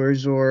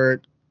reviewers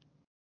or,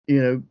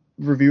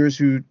 reviewers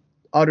who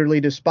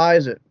utterly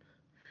despise it.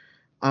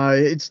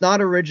 It's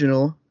not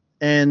original,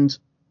 and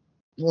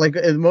like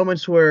in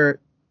moments where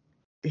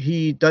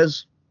he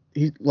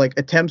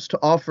attempts to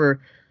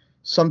offer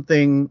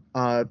something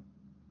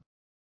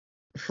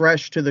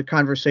fresh to the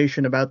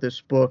conversation about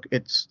this book,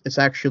 it's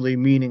actually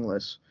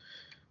meaningless.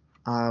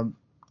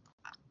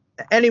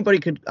 Anybody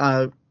could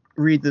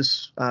read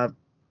this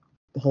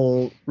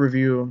whole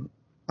review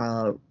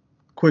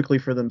quickly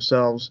for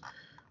themselves.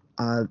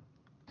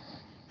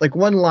 Like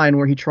one line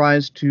where he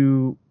tries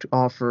to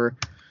offer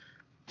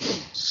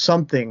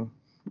something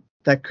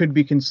that could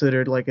be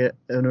considered like an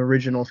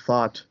original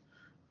thought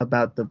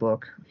about the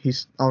book.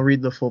 I'll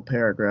read the full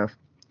paragraph.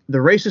 The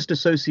racist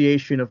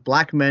association of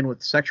black men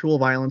with sexual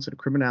violence and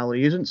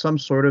criminality isn't some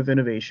sort of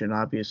innovation,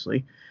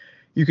 obviously.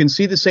 You can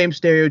see the same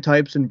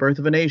stereotypes in Birth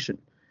of a Nation.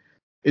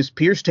 Is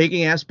Pierce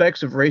taking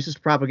aspects of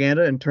racist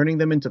propaganda and turning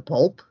them into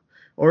pulp?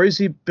 Or is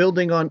he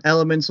building on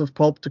elements of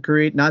pulp to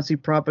create Nazi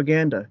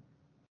propaganda?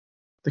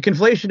 The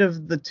conflation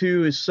of the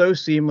two is so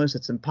seamless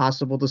it's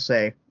impossible to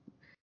say.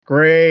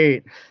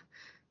 Great.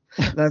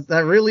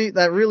 That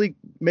really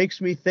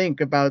makes me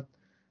think about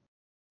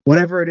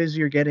whatever it is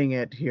you're getting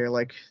at here.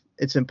 Like,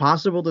 it's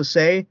impossible to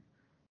say.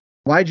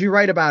 Why'd you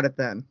write about it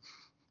then?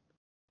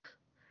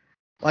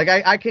 Like,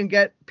 I can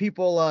get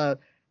people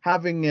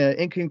having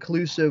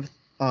inconclusive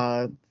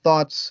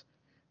thoughts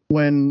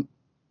when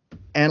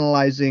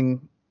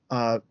analyzing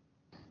a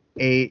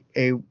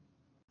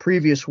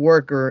previous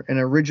work or an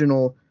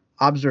original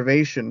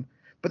observation,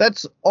 but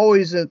that's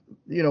always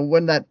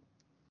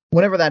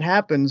whenever that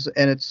happens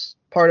and it's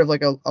part of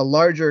like a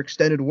larger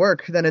extended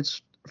work, then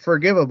it's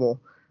forgivable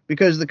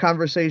because the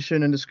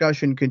conversation and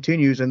discussion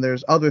continues and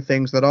there's other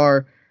things that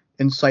are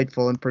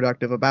insightful and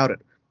productive about it.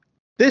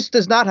 This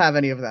does not have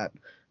any of that.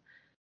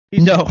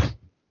 He's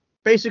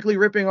basically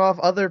ripping off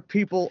other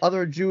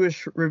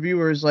Jewish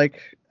reviewers'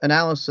 like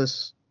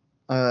analysis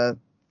of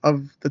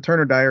the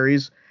Turner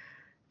Diaries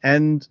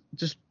and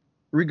just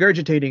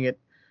regurgitating it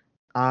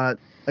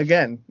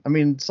again. I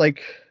mean, it's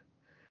like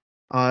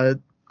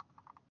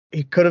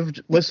he could have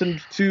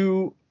listened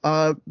to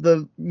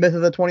the Myth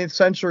of the 20th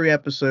Century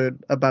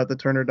episode about the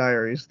Turner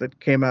Diaries that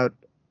came out,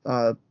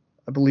 I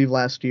believe,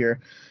 last year,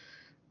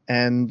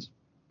 and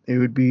it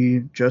would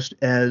be just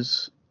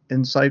as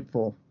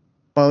insightful.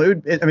 Well,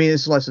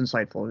 it's less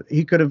insightful.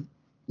 He could have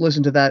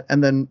listened to that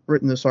and then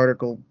written this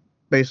article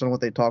based on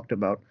what they talked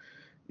about.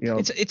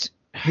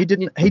 He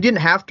didn't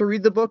have to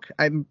read the book.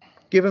 I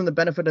give him the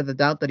benefit of the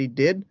doubt that he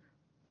did,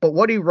 but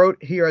what he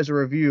wrote here as a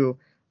review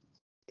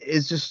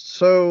is just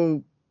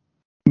so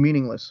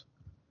meaningless.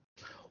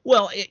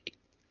 Well,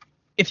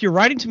 if you're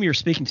writing to me or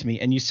speaking to me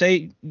and you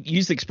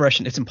use the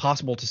expression "it's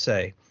impossible to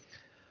say,"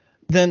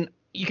 then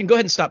you can go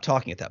ahead and stop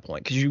talking at that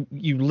point because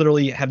you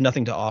literally have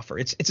nothing to offer.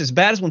 It's as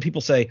bad as when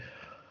people say,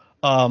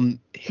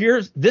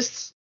 "Here's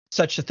this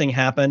such a thing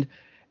happened,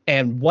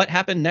 and what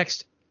happened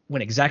next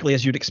went exactly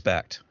as you'd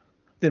expect."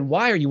 Then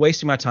why are you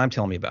wasting my time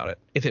telling me about it?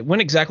 If it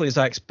went exactly as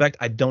I expect,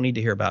 I don't need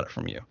to hear about it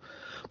from you.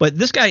 But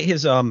this guy,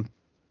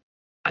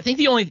 I think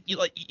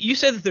you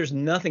said that there's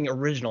nothing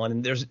original,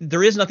 and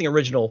there is nothing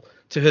original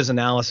to his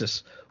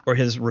analysis or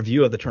his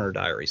review of the Turner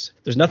Diaries.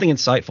 There's nothing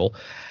insightful.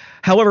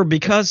 However,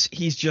 because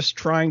he's just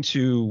trying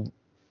to,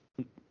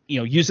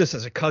 use this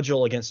as a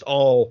cudgel against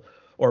all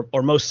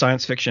or most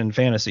science fiction and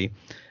fantasy,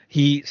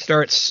 he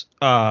starts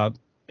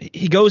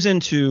he goes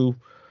into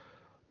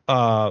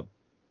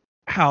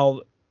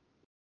how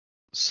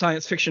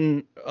science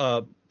fiction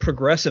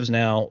progressives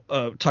now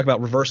talk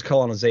about reverse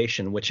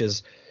colonization, which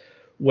is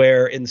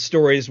where in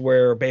stories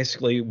where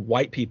basically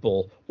white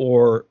people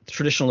or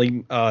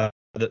traditionally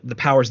the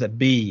powers that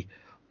be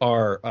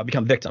are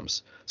become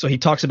victims. So he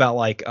talks about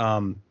like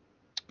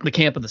the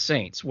Camp of the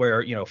Saints,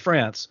 where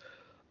France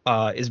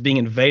is being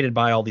invaded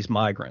by all these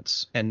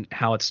migrants and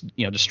how it's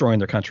destroying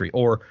their country.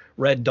 Or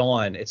Red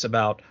Dawn, it's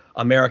about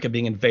America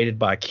being invaded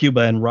by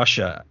Cuba and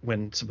Russia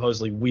when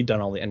supposedly we've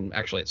done all the, and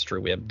actually it's true,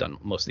 we have done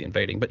most of the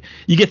invading, but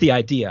you get the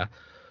idea.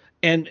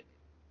 And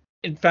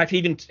in fact, he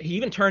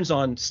even turns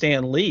on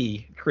Stan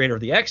Lee, creator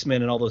of the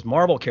X-Men and all those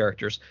Marvel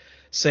characters,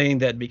 saying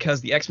that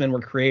because the X-Men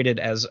were created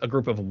as a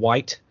group of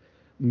white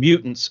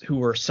mutants who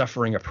were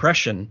suffering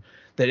oppression,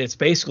 that it's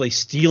basically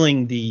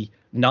stealing the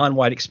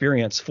non-white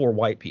experience for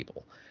white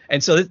people.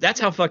 And so that's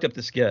how fucked up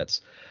this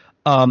gets.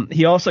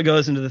 He also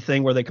goes into the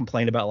thing where they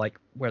complain about, like,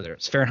 whether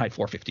it's Fahrenheit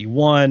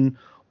 451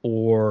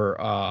 or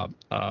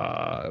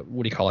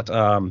what do you call it?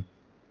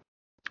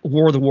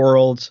 War of the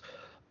Worlds.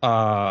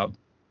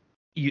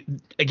 You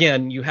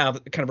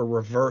have kind of a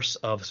reverse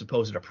of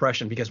supposed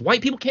oppression because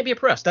white people can't be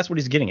oppressed. That's what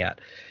he's getting at,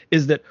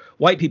 is that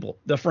white people,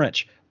 the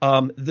French,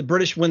 the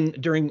British,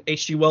 during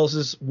H.G.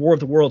 Wells's War of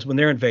the Worlds, when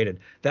they're invaded,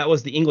 that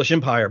was the English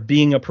Empire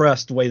being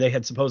oppressed the way they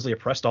had supposedly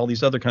oppressed all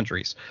these other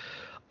countries.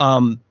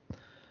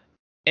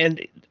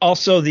 And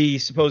also the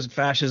supposed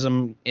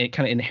fascism kind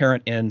of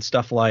inherent in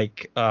stuff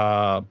like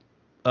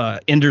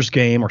Ender's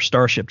Game or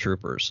Starship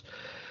Troopers.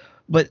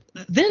 But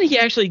then he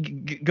actually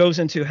goes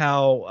into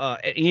how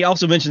he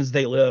also mentions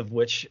They Live,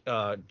 which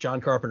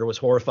John Carpenter was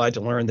horrified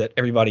to learn that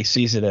everybody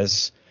sees it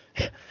as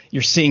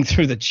you're seeing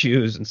through the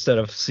Jews instead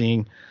of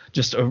seeing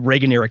just a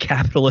Reagan era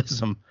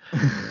capitalism.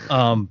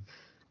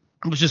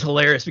 Which is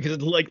hilarious because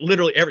like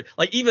literally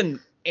even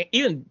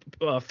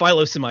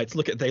Philo-Semites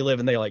look at They Live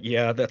and they're like,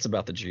 yeah, that's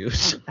about the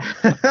Jews.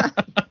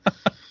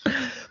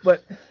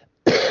 But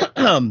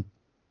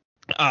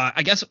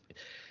I guess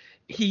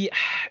he,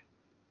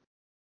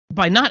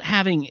 by not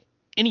having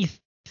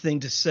anything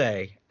to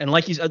say, and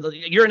like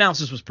your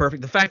analysis was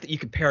perfect. The fact that you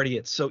could parody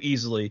it so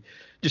easily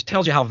just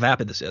tells you how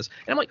vapid this is.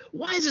 And I'm like,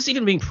 why is this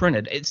even being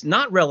printed? It's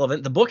not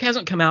relevant. The book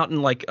hasn't come out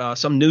in like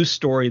some news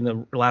story in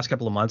the last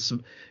couple of months,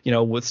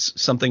 with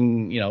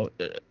something,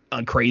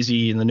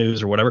 crazy in the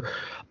news or whatever.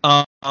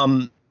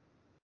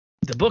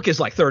 The book is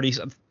like 30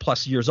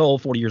 plus years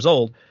old, 40 years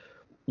old.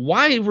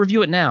 Why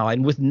review it now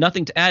and with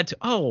nothing to add to?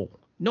 Oh,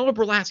 Noah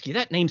Berlatsky,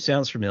 that name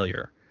sounds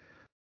familiar.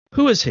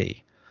 Who is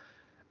he?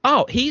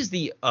 Oh, he's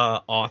the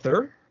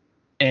author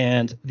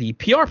and the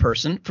PR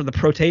person for the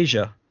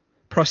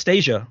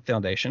Prostasia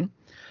Foundation,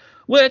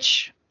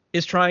 which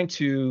is trying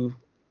to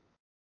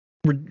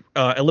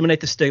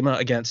eliminate the stigma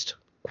against,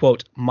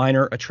 quote,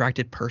 minor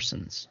attracted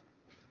persons.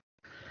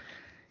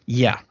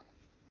 Yeah.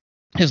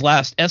 His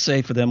last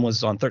essay for them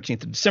was on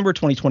 13th of December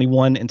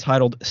 2021,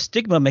 entitled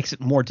Stigma Makes It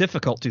More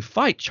Difficult to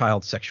Fight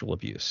Child Sexual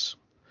Abuse.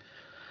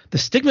 The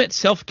stigma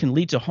itself can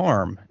lead to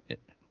harm.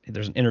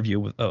 There's an interview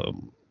with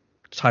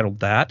titled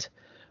that,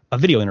 a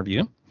video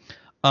interview,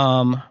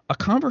 a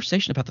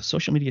conversation about the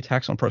social media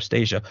attacks on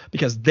Prostasia,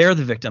 because they're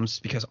the victims,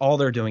 because all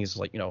they're doing is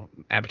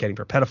advocating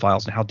for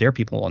pedophiles, and how dare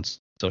people on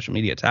social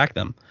media attack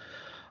them.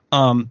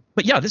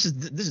 But yeah, this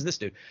is this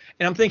dude.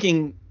 And I'm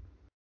thinking,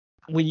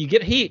 when you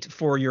get heat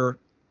for the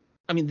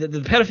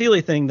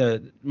pedophilia thing,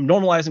 the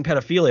normalizing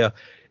pedophilia,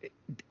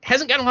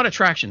 hasn't gotten a lot of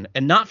traction,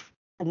 and not for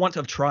want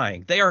of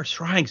trying. They are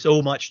trying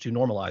so much to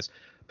normalize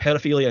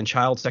pedophilia and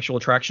child sexual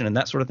attraction and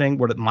that sort of thing,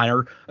 where the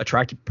minor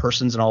attracted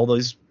persons and all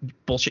those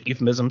bullshit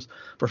euphemisms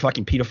for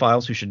fucking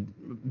pedophiles who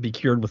should be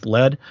cured with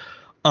lead.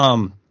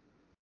 When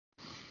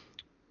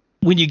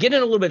you get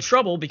in a little bit of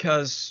trouble,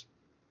 because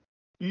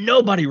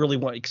nobody really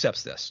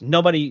accepts this.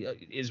 Nobody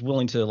is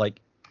willing to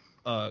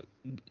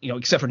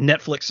except for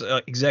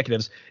Netflix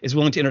executives, is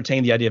willing to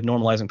entertain the idea of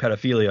normalizing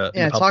pedophilia.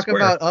 Yeah, talk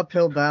about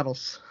uphill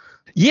battles.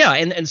 Yeah,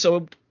 and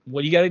so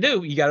what you got to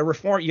do? You got to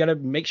reform. You got to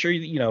make sure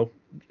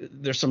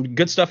there's some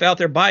good stuff out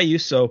there by you,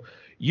 so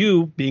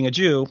you, being a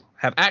Jew,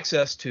 have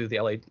access to the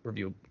LA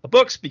Review of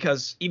Books,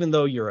 because even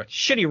though you're a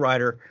shitty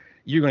writer,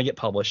 you're going to get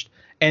published.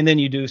 And then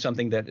you do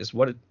something that is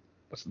what's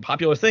the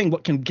popular thing?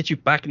 What can get you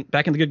back in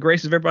the good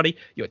graces of everybody?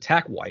 You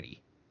attack Whitey.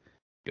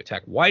 You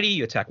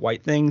attack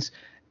white things,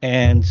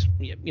 and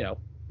you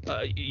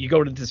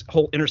go to this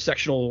whole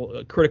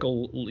intersectional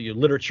critical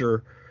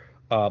literature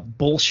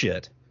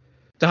bullshit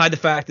to hide the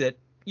fact that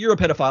you're a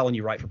pedophile and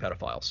you write for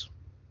pedophiles.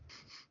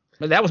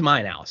 But that was my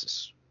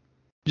analysis.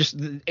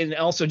 And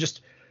also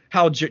just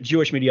how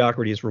Jewish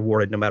mediocrity is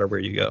rewarded no matter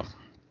where you go.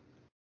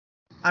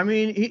 I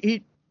mean,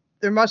 he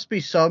there must be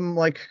some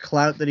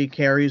clout that he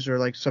carries,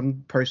 or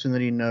some person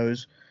that he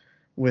knows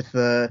with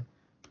the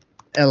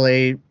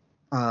LA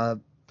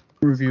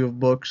Review of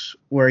Books,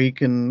 where he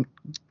can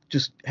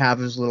just have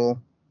his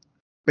little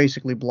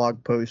basically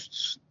blog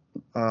posts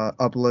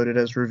uploaded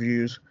as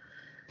reviews.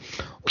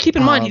 Keep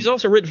in mind, he's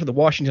also written for the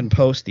Washington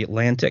Post, the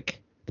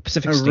Atlantic, the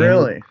Pacific Standard.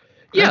 Really?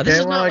 Yeah, okay, this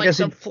is well, not I guess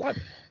some flood.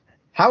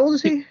 How old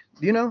is he?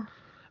 Do you know?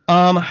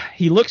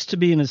 He looks to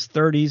be in his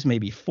 30s,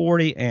 maybe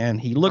 40, and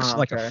he looks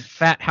like a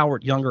fat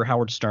younger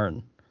Howard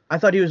Stern. I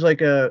thought he was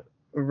a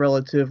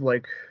relative,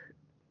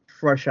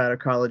 fresh out of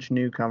college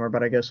newcomer,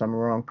 but I guess I'm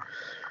wrong.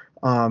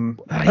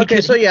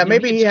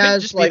 Maybe he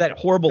has just that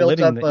horrible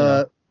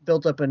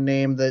built up a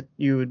name that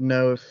you would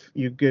know if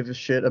you give a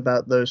shit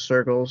about those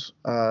circles.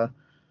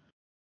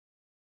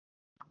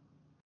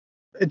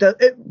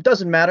 It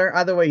doesn't matter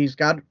either way. He's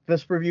got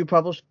this review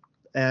published,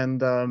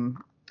 and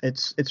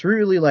it's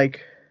really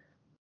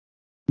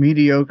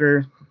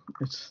mediocre.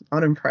 It's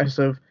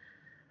unimpressive.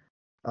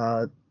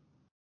 And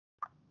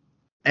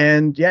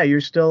yeah,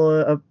 you're still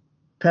a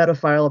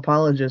pedophile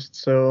apologist,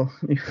 so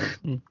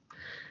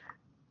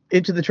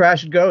into the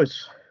trash it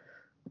goes.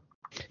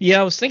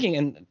 Yeah, I was thinking,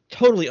 and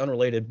totally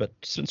unrelated, but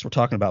since we're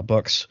talking about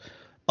books,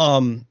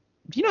 do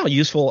you know how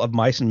useful Of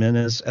Mice and Men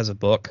is as a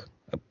book?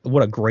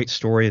 What a great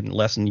story and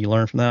lesson you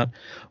learn from that.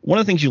 One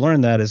of the things you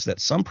learn that is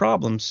that some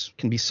problems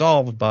can be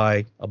solved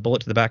by a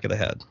bullet to the back of the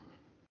head.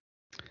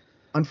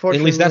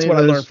 Unfortunately, at least that's what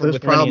I learned those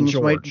with Rennie and problems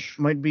George.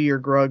 might be your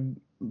Grug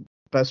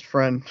best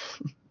friend.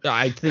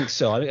 I think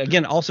so.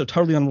 Again, also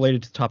totally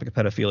unrelated to the topic of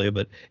pedophilia,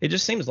 but it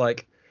just seems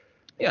like,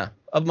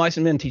 Of Mice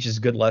and Men teaches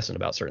a good lesson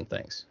about certain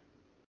things.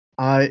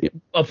 A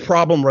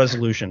problem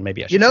resolution,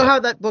 maybe I should say. How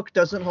that book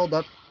doesn't hold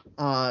up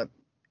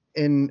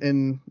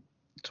in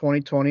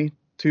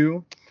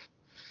 2022?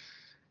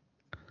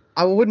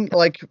 I wouldn't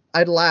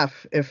I'd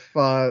laugh if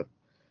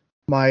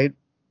my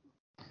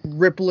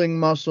rippling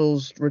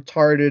muscles,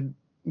 retarded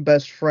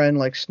best friend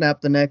like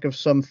snap the neck of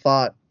some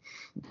thought,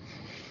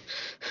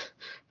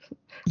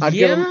 I'd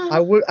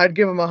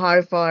give him a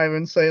high five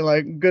and say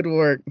like, "Good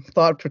work,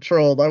 thought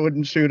patrolled." I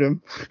wouldn't shoot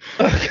him.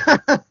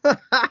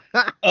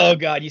 Oh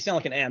God, you sound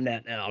like an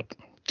Amnet now.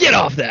 Get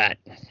off that.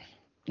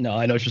 No,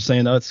 I know what you're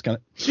saying though. It's kind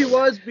of. She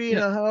was being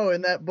a hoe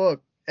in that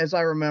book, as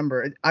I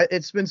remember.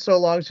 It's been so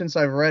long since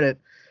I've read it,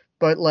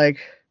 but like,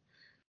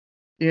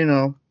 you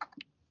know,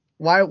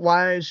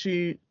 why is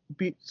she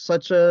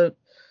such a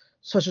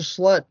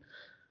slut?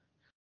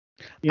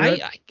 You know?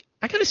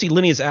 I kind of see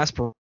Lenny as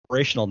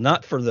aspirational,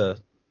 not for the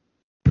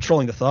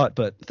patrolling the thought,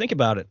 but think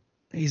about it.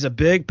 He's a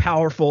big,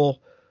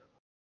 powerful,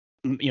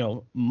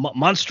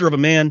 monster of a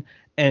man,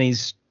 and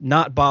he's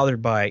not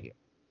bothered by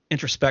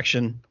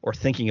introspection or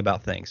thinking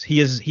about things. He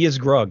is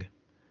Grug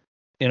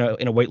in a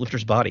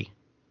weightlifter's body.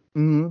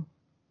 Mm-hmm.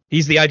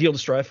 He's the ideal to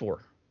strive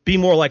for. Be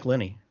more like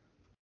Lenny.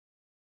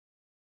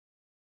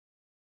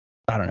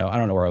 I don't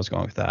know where I was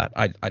going with that.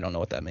 I don't know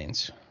what that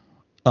means.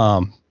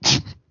 I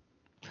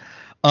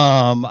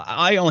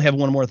only have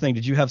one more thing.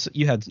 You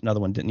had another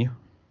one, didn't you?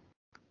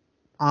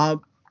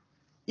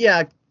 Yeah.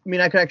 I mean,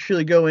 I could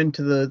actually go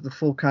into the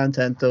full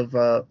content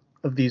of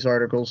these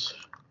articles,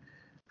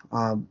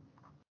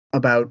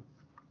 about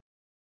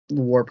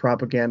war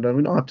propaganda.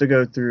 We don't have to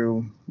go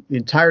through the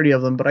entirety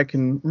of them, but I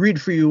can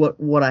read for you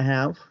what I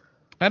have.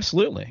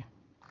 Absolutely.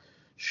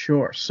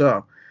 Sure.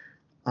 So,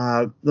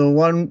 the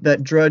one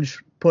that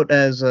Drudge put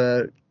as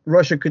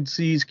Russia could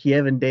seize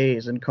Kiev in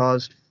days and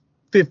caused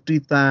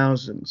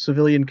 50,000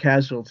 civilian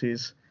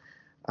casualties.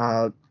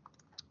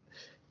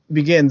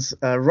 Begins,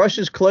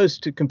 Russia's close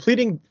to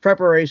completing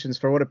preparations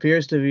for what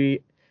appears to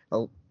be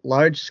a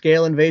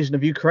large-scale invasion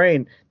of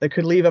Ukraine that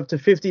could leave up to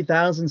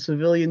 50,000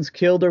 civilians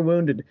killed or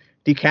wounded,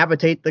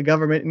 decapitate the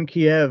government in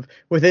Kiev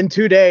within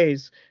 2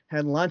 days,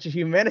 and launch a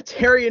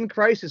humanitarian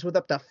crisis with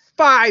up to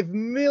 5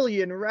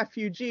 million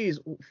refugees.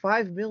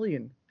 5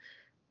 million.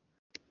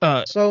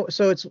 So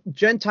it's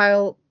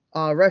Gentile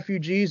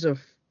refugees of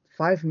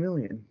 5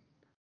 million.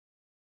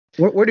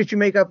 Where did you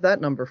make up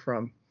that number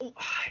from?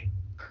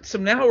 So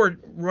now we're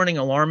running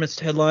alarmist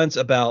headlines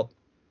about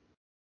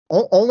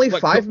only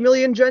 5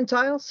 million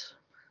Gentiles?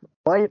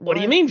 Why? What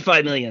do you mean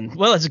 5 million?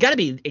 Well, it's got to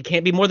be. It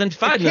can't be more than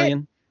 5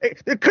 million.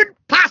 It couldn't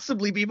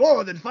possibly be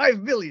more than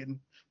 5 million.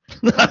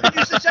 How could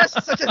you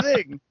suggest such a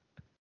thing?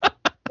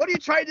 What are you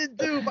trying to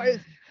do by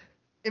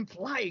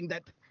implying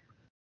that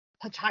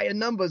such higher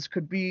numbers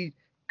could be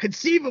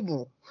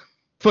conceivable?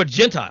 For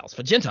Gentiles,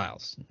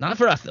 not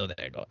for us though.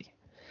 There, buddy.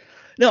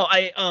 No,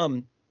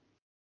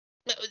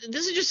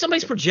 this is just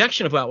somebody's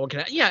projection about what can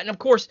happen. Yeah, and of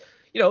course,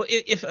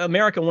 if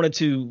America wanted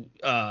to,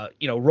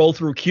 roll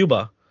through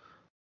Cuba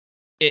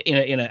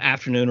in an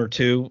afternoon or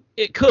two,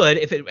 it could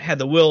if it had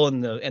the will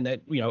and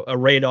that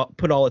arrayed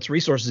put all its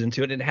resources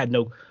into it and it had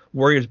no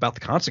worries about the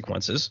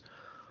consequences.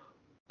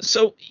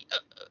 So,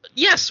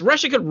 yes,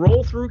 Russia could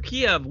roll through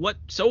Kiev.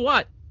 So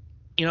what?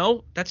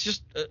 That's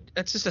just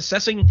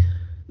assessing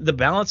the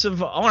balance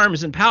of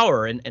arms and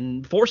power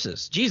and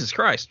forces. Jesus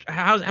Christ.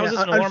 How is this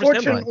an alarmist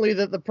headline? Unfortunately,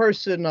 the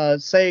person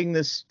saying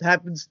this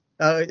happens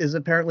is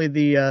apparently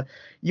the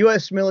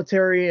U.S.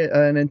 military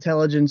and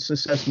intelligence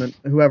assessment,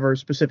 whoever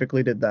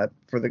specifically did that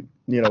for the,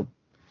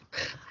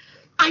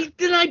 I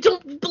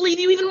don't believe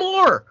you even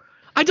more.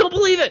 I don't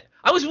believe it.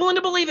 I was willing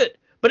to believe it,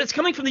 but it's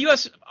coming from the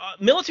U.S.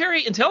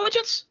 Military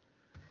intelligence?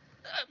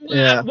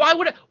 Yeah.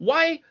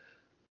 Why?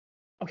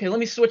 Okay, let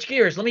me switch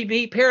gears. Let me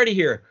be parody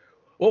here.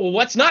 Well,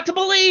 what's not to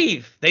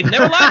believe? They've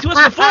never lied to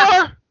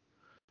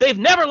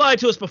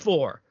us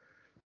before.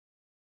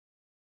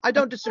 I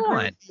don't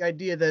disagree with the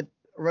idea that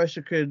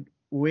Russia could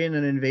win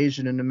an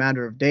invasion in a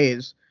matter of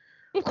days.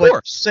 Of course.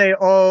 But say,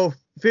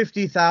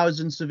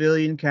 50,000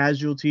 civilian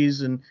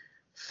casualties and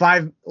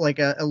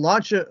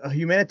launch a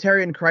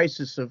humanitarian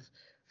crisis of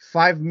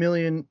 5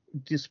 million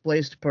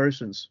displaced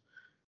persons.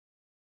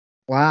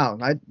 Wow.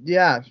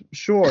 Yeah,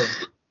 sure.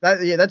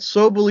 That's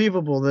so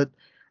believable that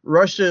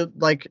Russia,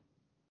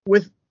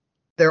 with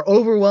their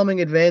overwhelming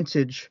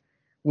advantage,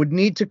 would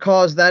need to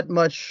cause that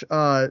much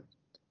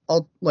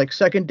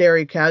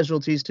secondary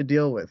casualties to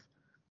deal with.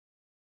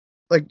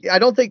 I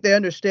don't think they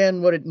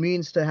understand what it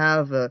means to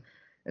have an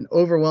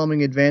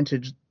overwhelming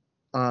advantage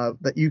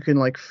that you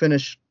can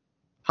finish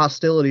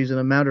hostilities in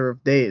a matter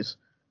of days.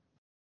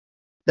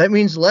 That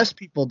means less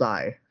people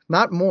die,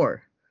 not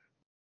more.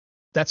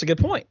 That's a good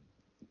point.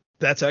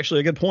 That's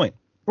actually a good point.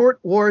 Short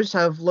wars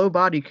have low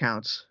body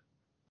counts.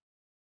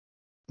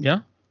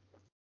 Yeah.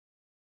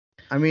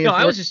 I mean,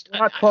 we're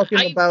not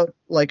talking about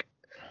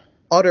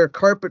utter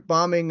carpet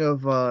bombing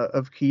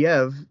of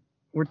Kiev.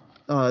 We're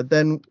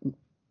then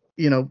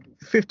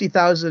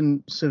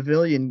 50,000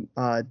 civilian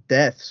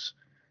deaths.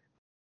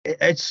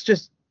 It's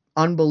just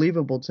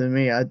unbelievable to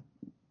me. I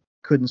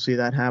couldn't see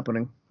that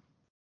happening.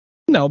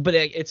 No, but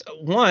it's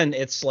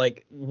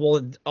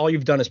all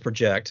you've done is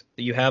project.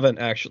 You haven't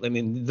actually. I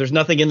mean, there's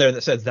nothing in there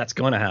that says that's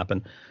going to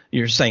happen.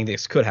 You're saying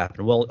this could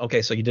happen. Well,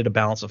 okay, so you did a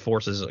balance of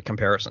forces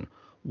comparison.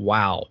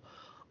 Wow.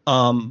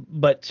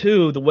 But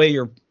two, the way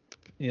you're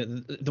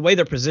the way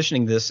they're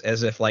positioning this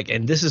as if like,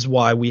 and this is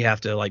why we have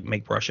to like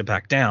make Russia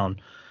back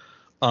down.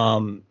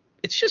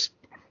 It's just,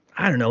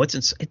 I don't know.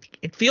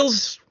 It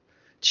feels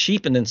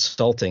cheap and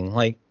insulting.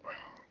 Like,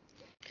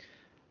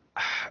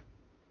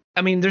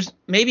 I mean, there's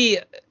maybe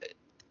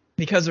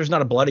because there's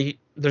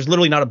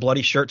literally not a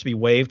bloody shirt to be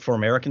waved for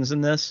Americans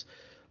in this.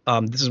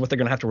 This is what they're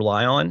going to have to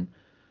rely on.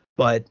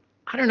 But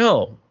I don't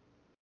know.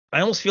 I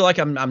almost feel like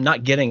I'm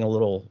not getting a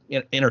little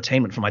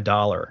entertainment for my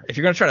dollar. If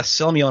you're going to try to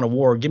sell me on a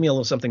war, give me a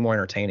little something more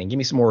entertaining. Give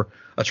me some more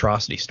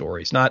atrocity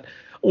stories. Not,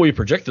 we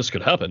project this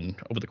could happen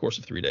over the course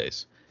of 3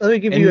 days. Let me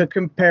give you a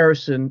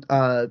comparison.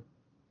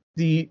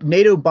 The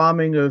NATO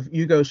bombing of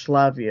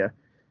Yugoslavia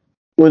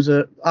was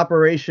an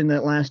operation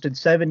that lasted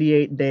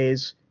 78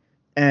 days,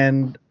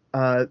 and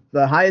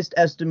the highest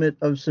estimate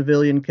of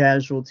civilian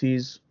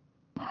casualties,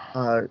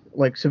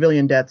 like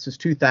civilian deaths, is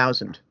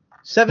 2,000.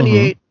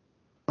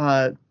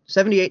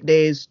 78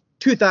 days,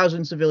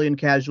 2,000 civilian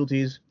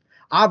casualties.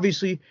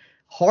 Obviously,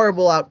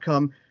 horrible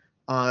outcome.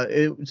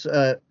 It was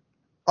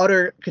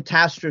utter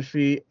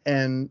catastrophe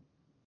and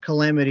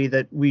calamity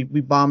that we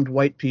bombed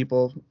white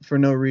people for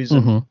no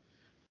reason. Mm-hmm.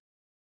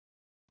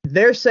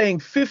 They're saying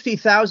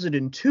 50,000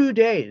 in 2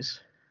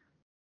 days.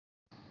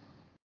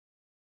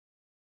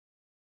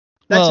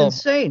 That's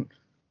insane.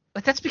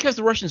 But that's because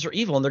the Russians are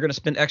evil and they're going to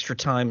spend extra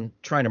time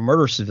trying to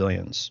murder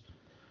civilians.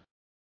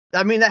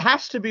 I mean, that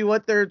has to be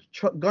what they're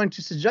going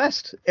to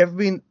suggest. I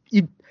mean,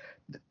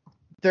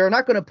 they're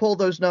not going to pull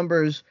those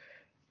numbers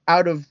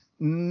out of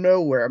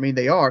nowhere. I mean,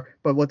 they are,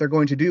 but what they're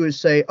going to do is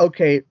say,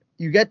 okay,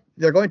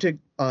 they're going to,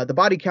 the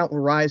body count will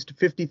rise to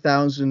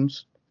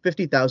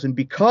 50,000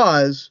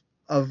 because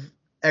of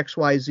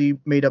XYZ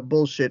made up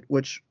bullshit,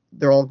 which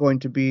they're all going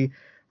to be.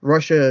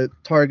 Russia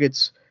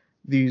targets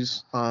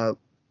these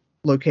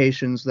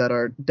locations that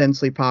are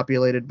densely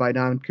populated by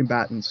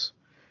non-combatants,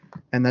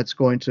 and that's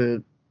going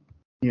to,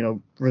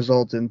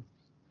 result in,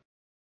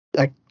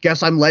 I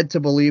guess I'm led to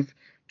believe,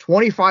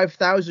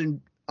 25,000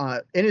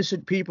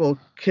 innocent people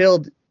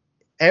killed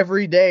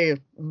every day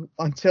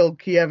until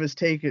Kiev is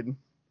taken.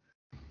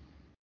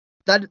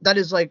 That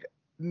is like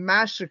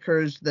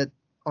massacres that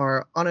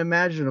are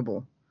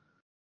unimaginable.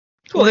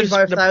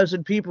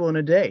 25,000 people in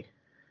a day.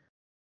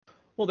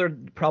 Well, they're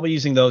probably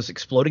using those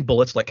exploding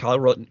bullets like Kyle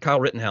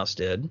Rittenhouse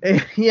did.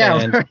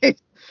 Yeah, right.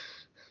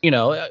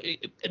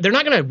 They're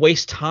not going to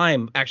waste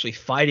time actually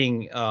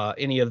fighting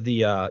any of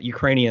the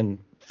Ukrainian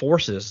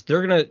forces.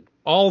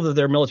 All of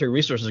their military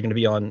resources are going to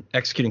be on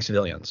executing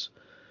civilians,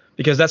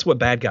 because that's what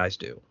bad guys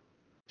do.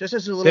 Just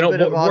as a little they don't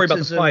bit of worry about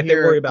the fight;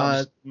 here, they worry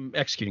about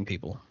executing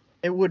people.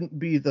 It wouldn't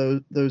be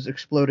those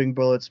exploding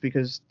bullets,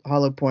 because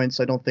hollow points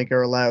I don't think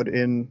are allowed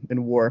in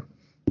war.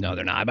 No,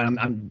 they're not. But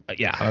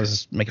I was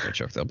just making a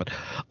joke though. But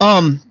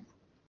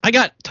I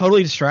got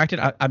totally distracted.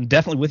 I'm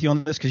definitely with you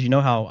on this, because you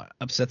know how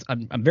upset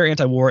I'm very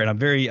anti-war, and I'm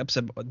very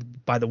upset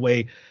by the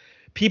way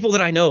people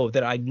that I know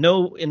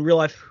in real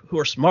life who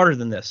are smarter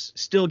than this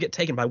still get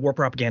taken by war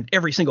propaganda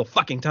every single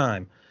fucking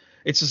time.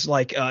 It's just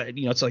like,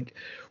 it's like,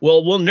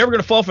 well, we're never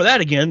going to fall for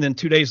that again. Then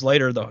 2 days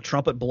later, the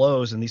trumpet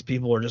blows, and these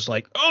people are just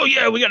like, oh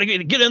yeah, we got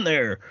to get in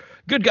there.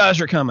 Good guys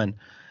are coming.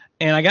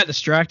 And I got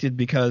distracted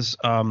because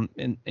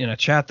in a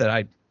chat that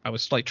I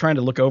was like trying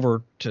to look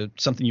over to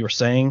something you were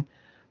saying,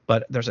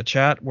 but there's a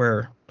chat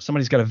where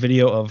somebody's got a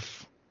video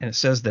of, and it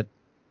says that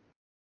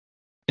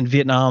in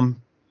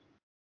Vietnam,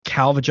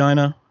 cow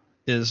vagina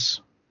is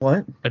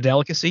what? A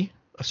delicacy,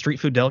 a street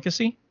food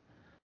delicacy.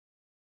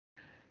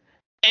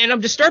 And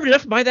I'm disturbed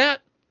enough by that,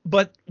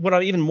 but what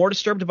I'm even more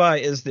disturbed by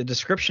is the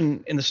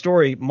description in the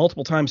story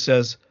multiple times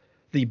says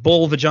the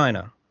bull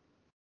vagina.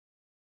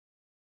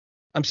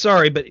 I'm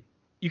sorry, but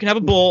you can have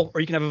a bull or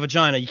you can have a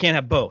vagina. You can't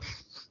have both.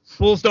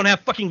 Bulls don't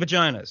have fucking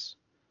vaginas.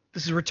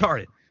 This is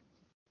retarded.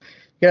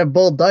 You can have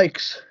bull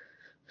dykes.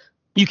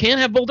 You can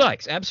have bull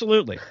dykes,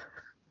 absolutely.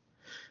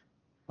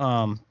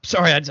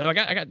 Sorry,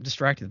 I got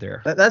distracted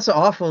there. That's an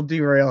awful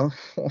derail.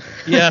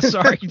 Yeah,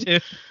 sorry,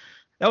 dude.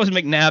 That was a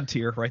McNabb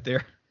tier right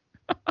there.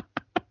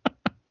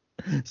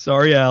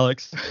 Sorry,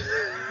 Alex.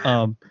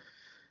 No,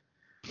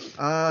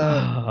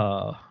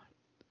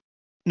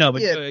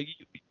 but yeah.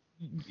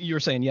 You were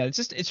saying, yeah,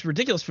 it's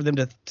ridiculous for them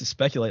to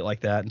speculate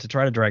like that and to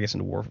try to drag us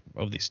into war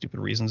over these stupid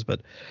reasons.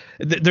 But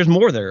there's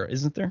more there,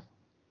 isn't there?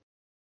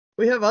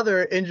 We have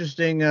other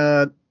interesting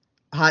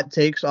hot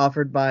takes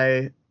offered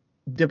by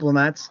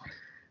diplomats.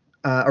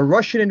 A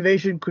Russian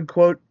invasion could,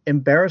 quote,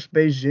 embarrass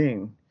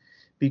Beijing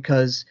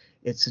because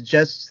it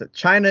suggests that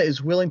China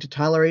is willing to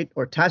tolerate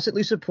or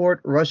tacitly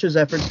support Russia's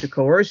efforts to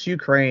coerce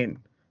Ukraine.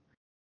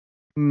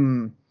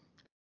 I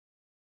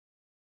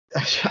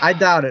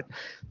doubt it.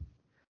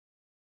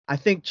 I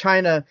think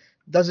China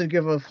doesn't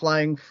give a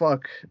flying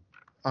fuck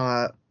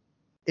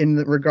in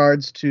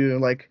regards to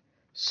like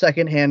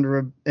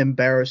secondhand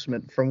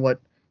embarrassment from what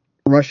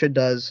Russia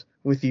does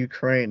with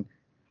Ukraine.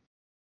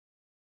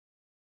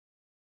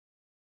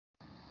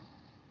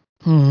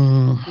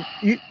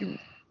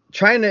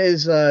 China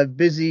is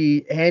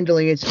busy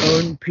handling its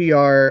own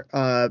PR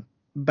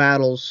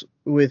battles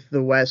with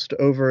the West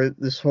over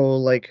this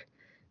whole like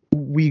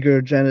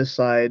Uyghur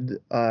genocide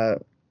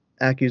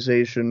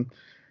accusation.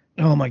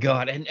 Oh my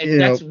God. And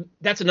You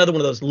that's another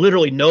one of those,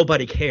 literally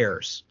nobody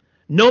cares.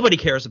 Nobody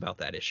cares about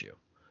that issue.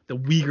 The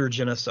Uyghur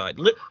genocide.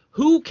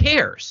 Who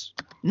cares?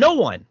 No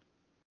one.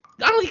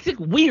 I don't think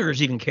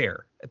Uyghurs even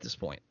care at this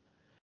point.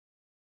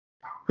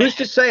 Who's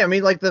to say? I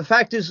mean, like, the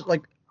fact is,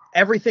 like,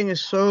 everything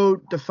is so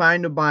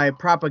defined by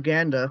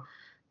propaganda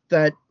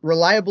that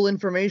reliable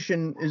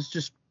information is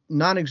just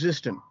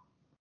non-existent.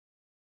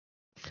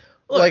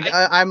 Look,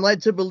 I'm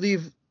led to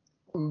believe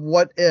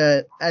what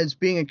as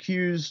being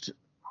accused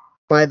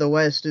by the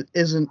West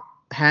isn't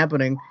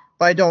happening,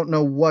 but I don't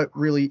know what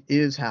really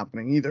is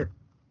happening either.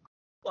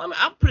 Well,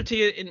 I'll put it to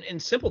you in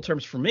simple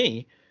terms. For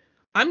me,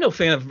 I'm no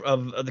fan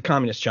of the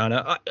communist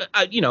China.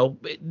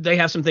 They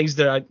have some things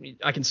that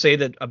I can say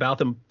that about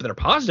them that are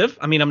positive.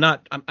 I mean, I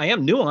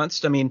am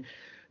nuanced. I mean,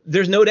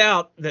 there's no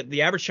doubt that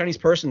the average Chinese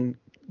person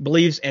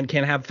believes and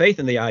can have faith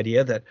in the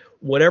idea that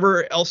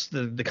whatever else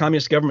the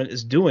communist government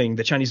is doing,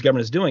 the Chinese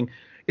government is doing,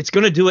 it's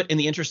going to do it in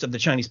the interest of the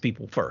Chinese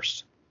people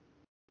first.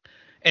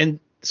 And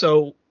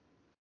so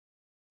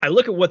I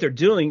look at what they're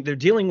doing. They're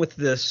dealing with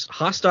this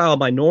hostile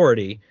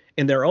minority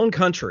in their own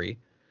country,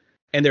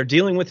 and they're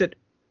dealing with it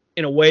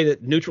in a way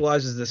that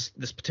neutralizes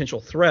this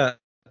potential threat.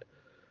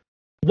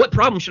 What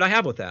problem should I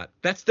have with that?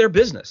 That's their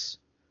business.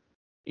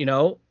 You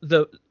know,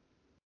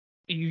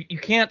 you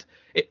can't.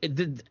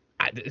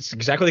 It's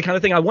exactly the kind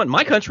of thing I want in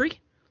my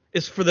country,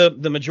 is for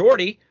the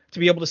majority to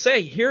be able to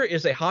say, here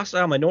is a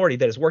hostile minority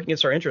that is working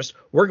against our interests.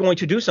 We're going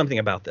to do something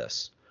about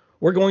this.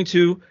 We're going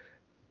to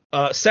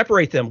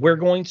separate them. We're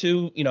going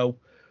to,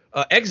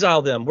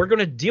 exile them. We're going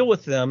to deal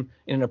with them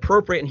in an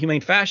appropriate and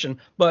humane fashion,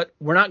 but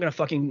we're not going to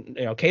fucking,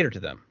 cater to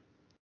them.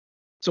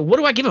 So what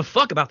do I give a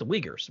fuck about the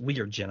Uyghurs?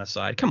 Uyghur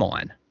genocide. Come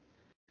on.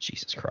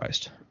 Jesus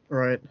Christ.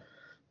 Right.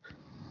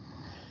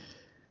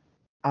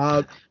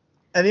 And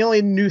the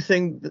only new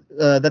thing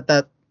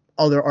that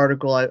other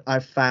article I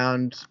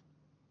found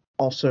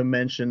also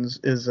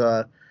mentions is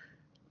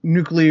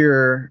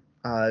nuclear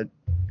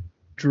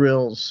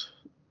drills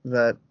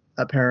that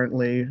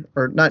apparently,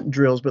 or not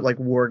drills, but like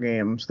war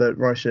games that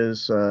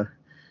Russia's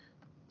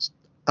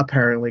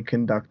apparently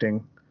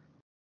conducting.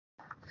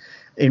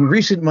 In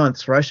recent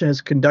months, Russia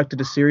has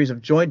conducted a series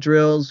of joint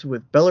drills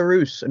with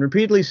Belarus and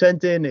repeatedly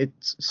sent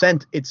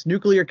its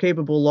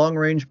nuclear-capable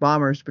long-range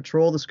bombers to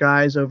patrol the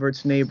skies over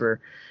its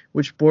neighbor,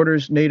 which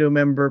borders NATO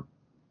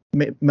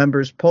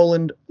members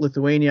Poland,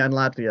 Lithuania, and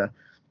Latvia.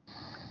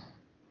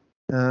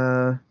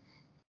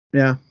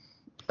 Yeah,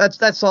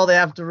 that's all they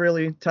have to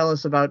really tell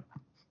us about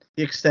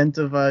the extent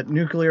of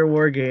nuclear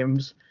war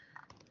games.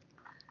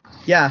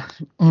 Yeah,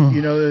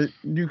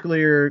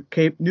 nuclear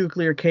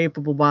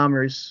capable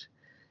bombers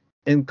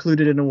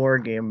included in a war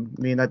game.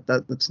 I mean,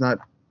 that's not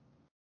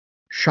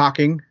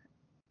shocking.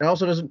 It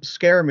also doesn't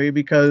scare me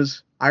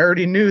because I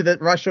already knew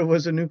that Russia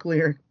was a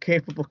nuclear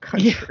capable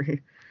country. Yeah.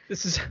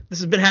 This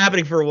has been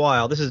happening for a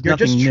while. This is You're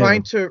nothing just new.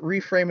 trying to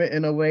reframe it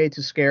in a way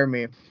to scare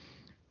me,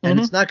 and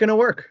it's not going to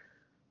work.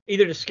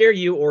 Either to scare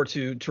you or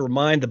to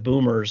remind the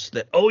boomers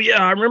that, oh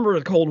yeah, I remember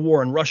the Cold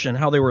War and Russia and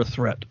how they were a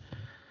threat.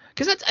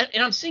 Because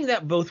I'm seeing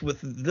that both with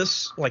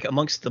this, like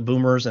amongst the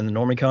boomers and the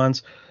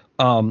normicons,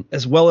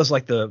 as well as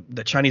like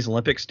the Chinese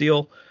Olympics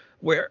deal,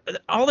 where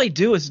all they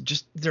do is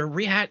just they're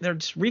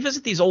just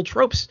revisit these old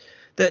tropes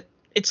that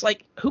it's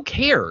like, who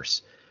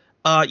cares?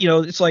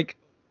 It's like,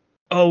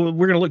 oh,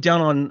 we're going to look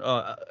down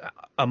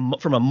on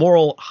from a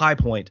moral high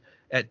point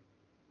at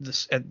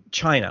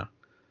China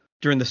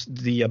during the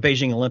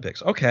Beijing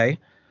Olympics. Okay,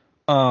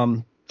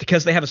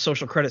 because they have a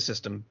social credit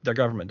system, their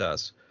government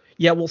does.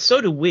 Yeah, well, so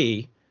do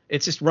we.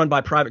 It's just run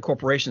by private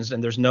corporations,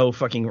 and there's no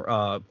fucking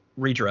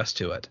redress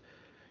to it.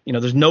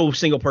 There's no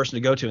single person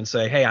to go to and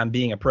say, hey, I'm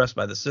being oppressed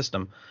by the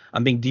system.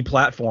 I'm being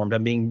deplatformed.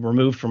 I'm being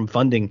removed from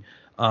funding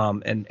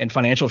and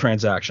financial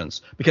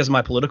transactions because of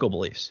my political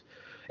beliefs.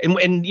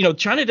 And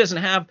China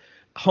doesn't have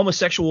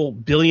homosexual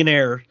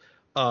billionaire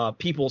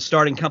people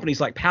starting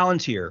companies like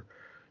Palantir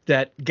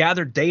that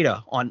gather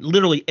data on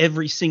literally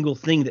every single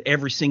thing that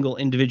every single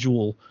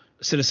individual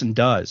citizen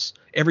does,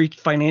 every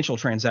financial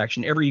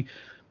transaction, every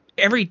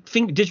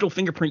digital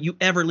fingerprint you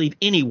ever leave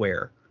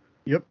anywhere,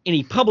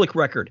 any public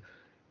record.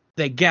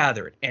 They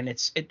gather it, and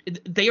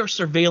they are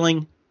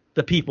surveilling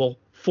the people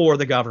for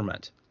the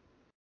government.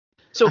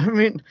 So I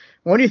mean,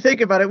 when you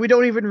think about it, we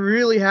don't even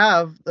really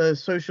have a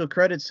social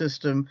credit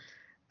system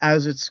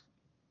as it's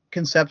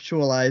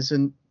conceptualized.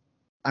 And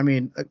I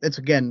mean, it's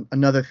again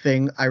another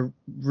thing I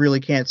really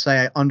can't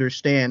say I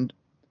understand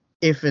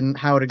if and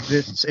how it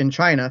exists in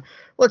China.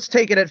 Let's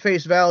take it at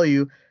face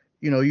value.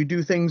 You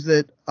do things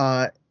that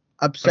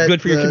upset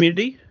good for your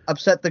community,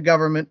 upset the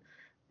government.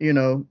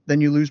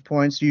 Then you lose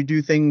points. You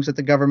do things that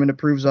the government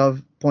approves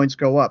of, points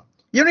go up.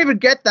 You don't even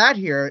get that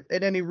here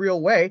in any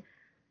real way.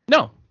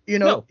 No.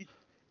 No.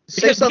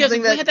 Because if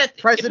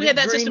we had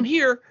that system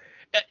here,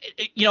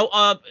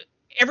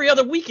 every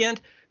other weekend,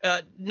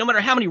 no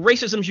matter how many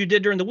racisms you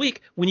did during the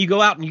week, when you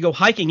go out and you go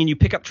hiking and you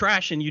pick up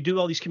trash and you do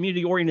all these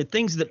community-oriented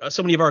things that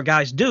so many of our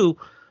guys do,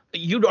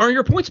 you'd earn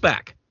your points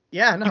back.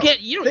 Yeah, no.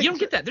 You don't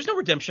get that. There's no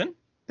redemption.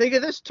 think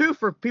of this too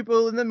for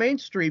people in the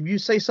mainstream. You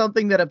say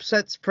something that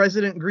upsets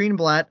President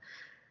Greenblatt,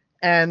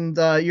 and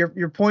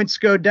your points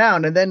go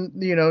down, and then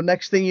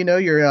next thing you know,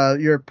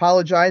 you're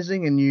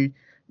apologizing, and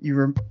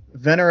you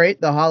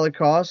venerate the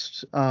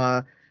Holocaust.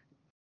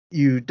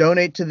 You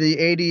donate to the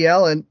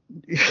ADL, and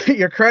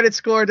your credit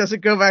score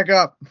doesn't go back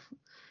up.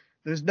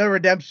 There's no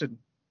redemption.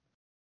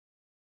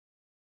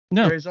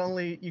 No.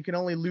 You can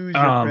only lose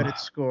your credit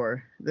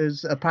score.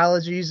 There's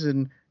apologies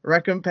and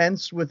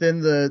recompense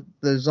within the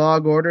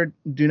Zog order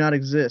do not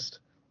exist.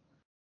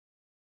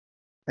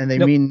 And they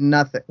mean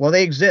nothing. Well,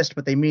 they exist,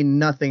 but they mean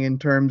nothing in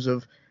terms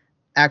of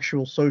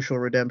actual social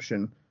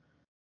redemption.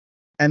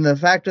 And the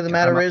fact of the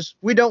matter is,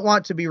 we don't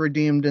want to be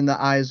redeemed in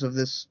the eyes of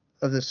this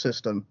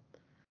system.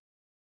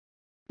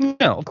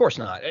 No, of course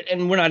not.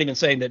 And we're not even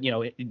saying that,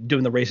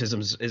 doing the racism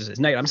is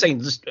negative. I'm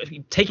saying just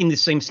taking the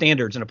same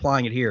standards and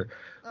applying it here.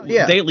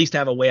 Yeah. They at least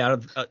have a way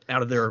out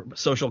of their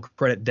social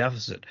credit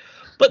deficit.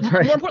 But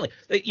more importantly,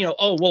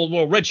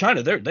 Red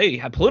China, they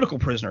have political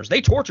prisoners.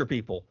 They torture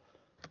people.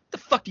 What the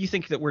fuck do you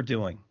think that we're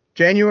doing?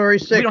 January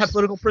 6th. We don't have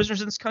political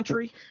prisoners in this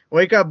country.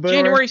 Wake up, boomer.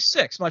 January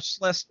 6th, much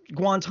less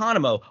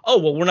Guantanamo. Oh,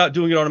 well, we're not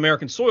doing it on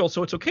American soil,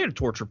 so it's okay to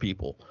torture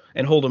people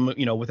and hold them,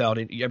 without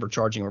ever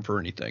charging them for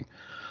anything.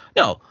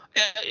 No.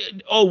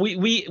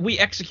 We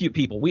execute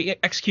people. We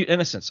execute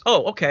innocents.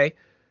 Oh, okay.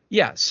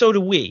 Yeah, so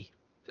do we.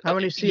 How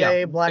many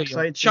CIA black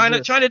sites?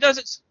 China does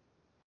it.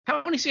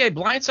 How many CIA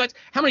blind sites?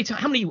 How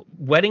many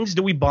weddings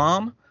do we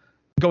bomb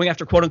going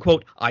after quote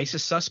unquote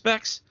ISIS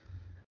suspects?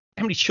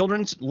 How many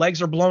children's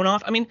legs are blown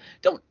off? I mean,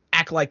 don't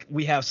act like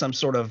we have some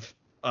sort of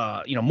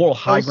moral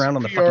high ground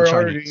on the fucking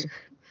Chinese.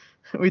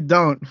 We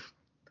don't.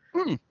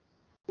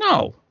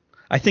 No.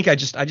 I think I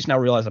just now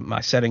realized that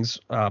my settings,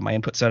 my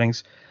input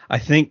settings, I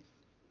think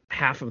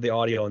half of the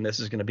audio in this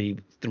is going to be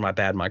through my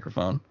bad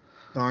microphone.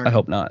 Darn. I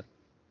hope not.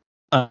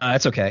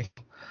 That's okay.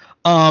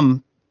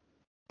 So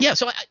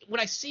when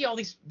I see all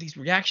these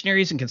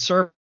reactionaries and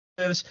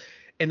conservatives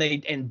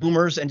and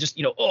boomers and just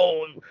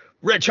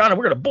Red China,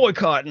 we're going to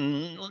boycott,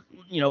 and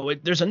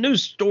there's a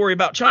news story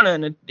about China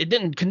and it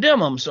didn't condemn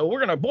them, so we're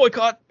going to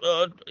boycott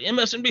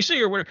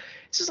MSNBC or whatever.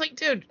 It's just like,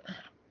 dude,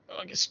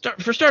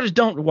 for starters,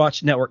 don't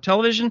watch network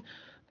television.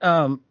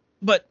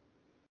 But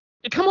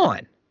come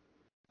on,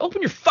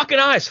 open your fucking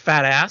eyes,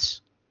 fat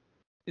ass.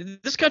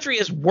 This country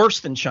is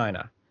worse than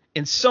China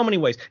in so many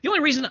ways. The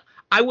only reason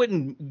I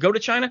wouldn't go to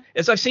China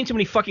is I've seen too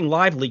many fucking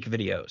live leak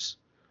videos.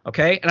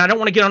 Okay. And I don't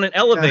want to get on an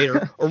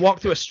elevator or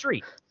walk through a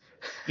street.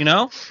 I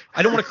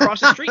don't want to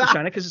cross the street in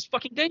China because it's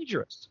fucking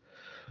dangerous.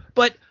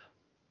 But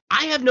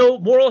I have no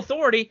moral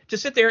authority to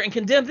sit there and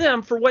condemn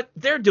them for what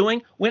they're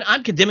doing when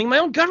I'm condemning my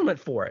own government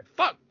for it.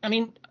 Fuck. I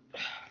mean,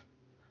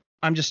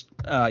 I'm just,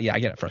 I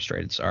get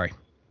frustrated. Sorry.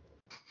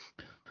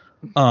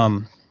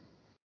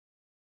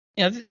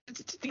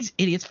 These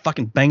idiots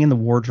fucking banging the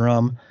war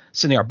drum,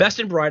 sending our best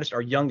and brightest,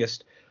 our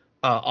youngest,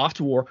 off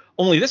to war.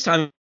 Only this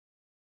time.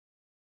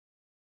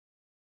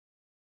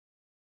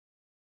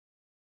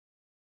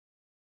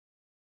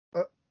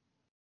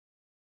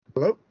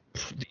 Hello?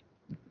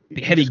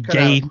 The heady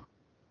gay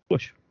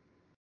Bush.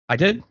 I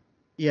did?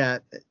 Yeah,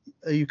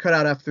 you cut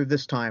out after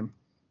this time.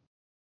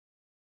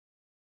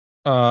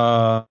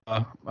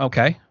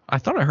 Okay. I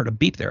thought I heard a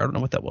beep there. I don't know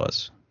what that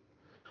was.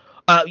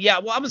 I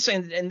was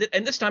saying,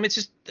 and this time it's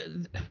just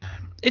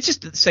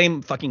the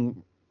same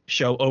fucking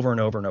show over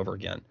and over and over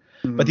again.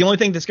 Mm-hmm. But the only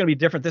thing that's going to be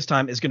different this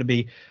time is going to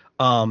be,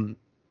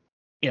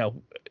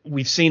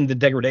 we've seen the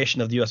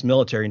degradation of the U.S.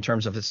 military in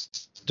terms of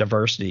its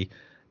diversity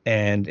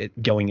and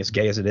it going as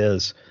gay as it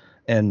is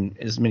and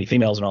as many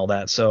females and all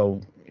that.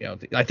 So,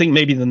 I think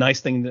maybe the nice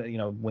thing that,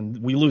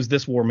 when we lose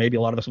this war, maybe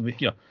a lot of us will be,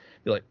 be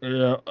like,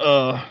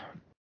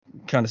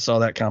 kind of saw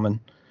that coming.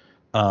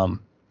 Well,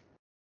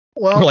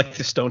 or like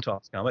the Stone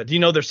Toss comment. Do you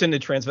know they're sending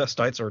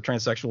transvestites or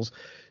transsexuals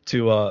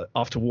to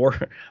off to war?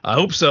 I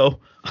hope so.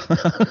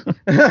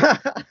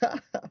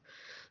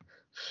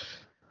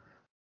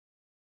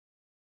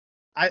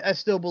 I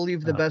still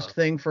believe the best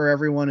thing for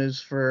everyone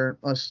is for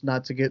us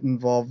not to get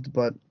involved,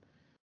 but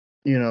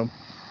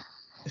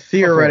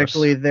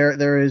theoretically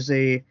there is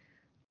a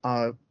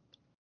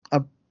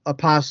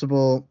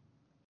possible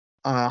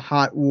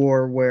hot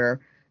war where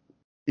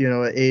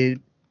a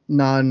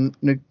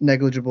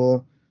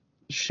non-negligible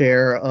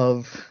share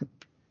of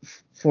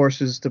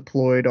forces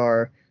deployed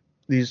are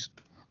these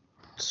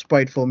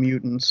spiteful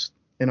mutants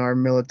in our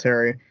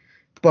military.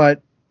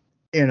 But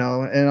in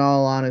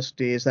all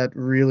honesty, is that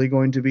really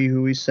going to be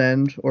who we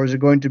send, or is it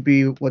going to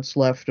be what's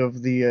left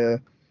of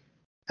the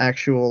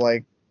actual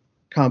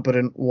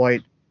competent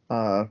white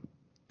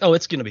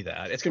it's going to be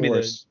that. It's going to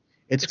be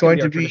it's going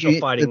to be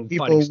the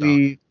people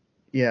we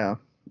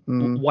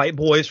white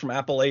boys from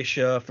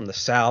Appalachia, from the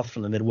South,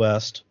 from the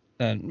Midwest,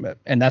 and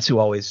that's who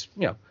always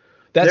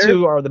that's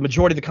who are the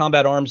majority of the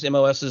combat arms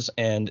MOSs,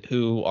 and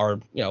who are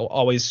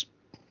always,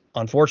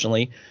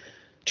 unfortunately,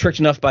 tricked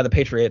enough by the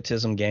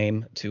patriotism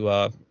game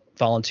to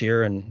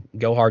volunteer and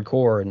go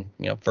hardcore and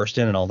first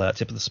in and all that,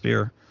 tip of the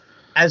spear.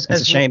 It's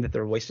a shame that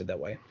they're wasted that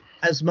way.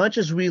 As much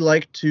as we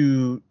like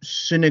to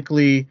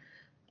cynically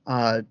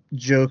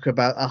joke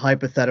about a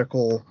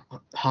hypothetical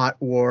hot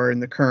war in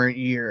the current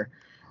year,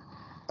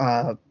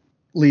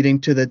 leading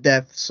to the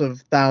deaths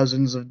of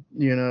thousands of,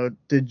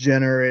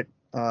 degenerate,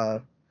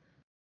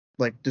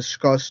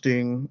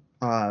 disgusting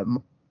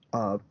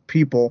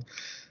people.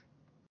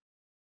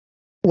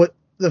 What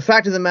the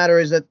fact of the matter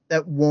is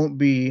that won't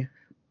be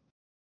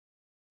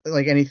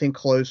anything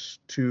close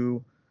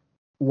to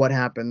what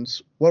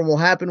happens. What will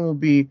happen will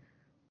be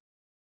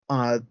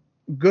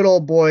good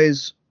old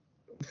boys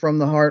from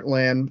the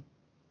heartland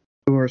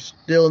who are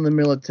still in the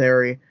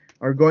military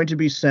are going to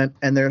be sent,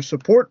 and their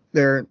support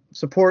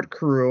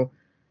crew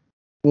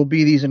will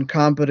be these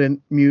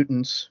incompetent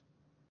mutants,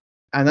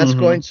 and that's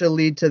going to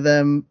lead to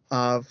them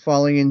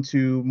falling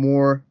into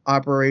more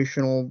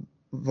operational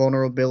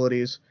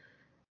vulnerabilities,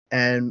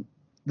 and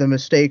the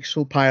mistakes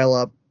will pile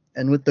up,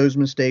 and with those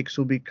mistakes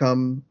will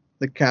become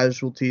the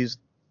casualties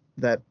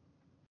that,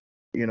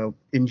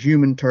 in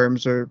human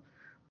terms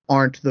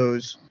aren't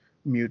those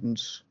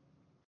mutants.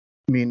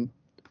 I mean,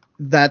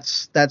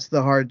 that's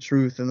the hard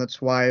truth, and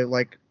that's why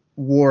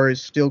war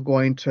is still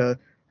going to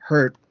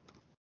hurt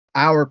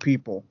our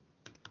people,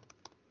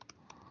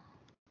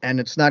 and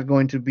it's not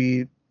going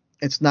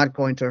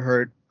to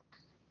hurt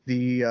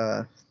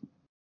the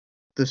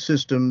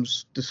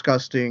system's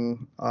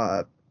disgusting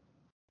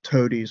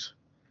toadies.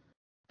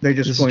 They're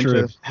just going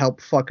to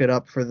help fuck it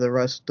up for the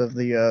rest of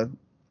the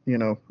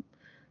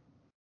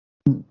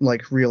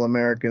real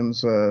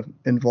Americans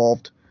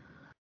involved.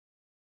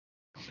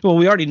 Well,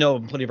 we already know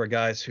plenty of our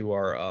guys who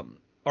are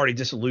already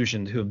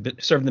disillusioned, who have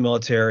served in the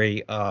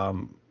military,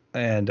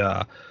 and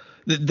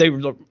they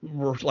were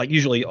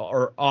usually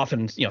or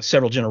often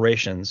several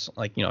generations,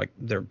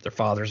 their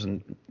fathers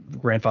and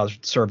grandfathers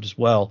served as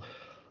well.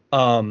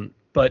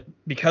 But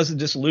because of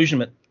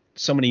disillusionment,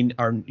 so many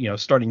are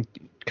starting to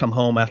come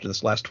home after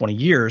this last 20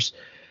 years,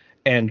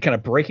 and kind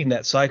of breaking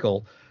that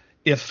cycle.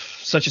 If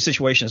such a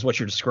situation as what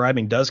you're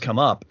describing does come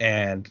up,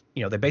 and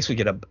they basically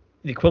get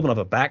the equivalent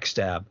of a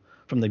backstab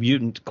from the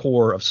mutant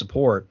core of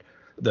support,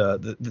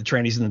 the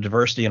trannies and the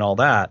diversity and all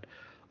that,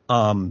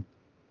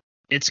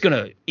 it's going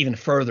to even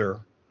further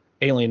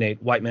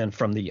alienate white men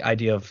from the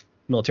idea of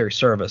military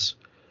service.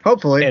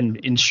 Hopefully. And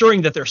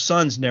ensuring that their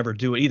sons never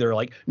do it either.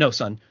 No,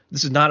 son,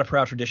 this is not a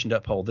proud tradition to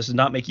uphold. This does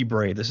not make you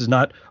brave. This is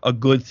not a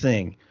good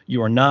thing.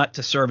 You are not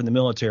to serve in the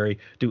military.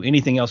 Do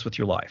anything else with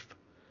your life,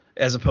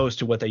 as opposed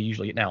to what they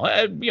usually get now.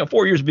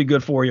 4 years would be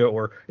good for you,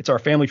 or it's our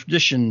family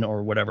tradition,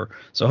 or whatever.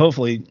 So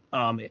hopefully,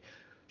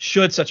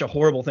 should such a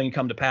horrible thing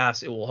come to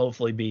pass, it will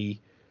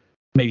hopefully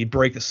maybe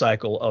break the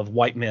cycle of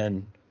white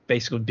men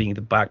basically being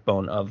the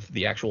backbone of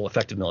the actual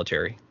effective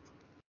military.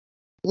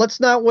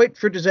 Let's not wait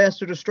for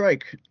disaster to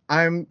strike.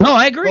 I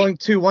agree. Going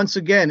to once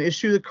again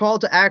issue the call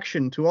to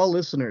action to all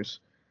listeners.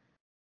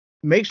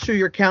 Make sure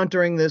you're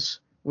countering this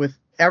with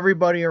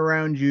everybody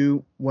around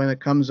you when it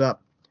comes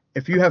up.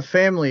 If you have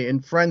family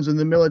and friends in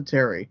the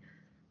military,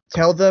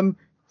 tell them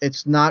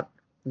it's not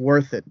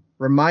worth it.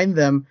 Remind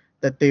them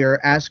that they are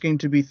asking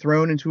to be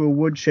thrown into a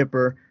wood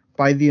chipper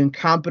by the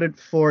incompetent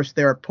force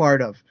they're a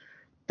part of,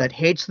 that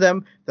hates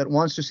them, that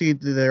wants to see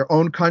their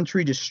own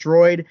country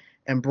destroyed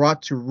and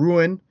brought to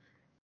ruin,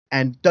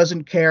 and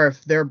doesn't care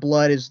if their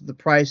blood is the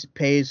price it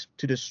pays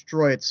to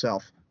destroy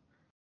itself.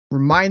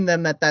 Remind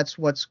them that that's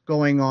what's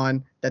going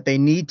on, that they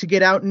need to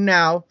get out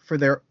now for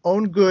their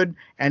own good,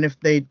 and if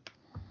they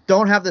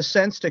don't have the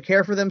sense to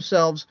care for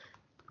themselves,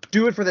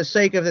 do it for the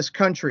sake of this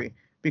country,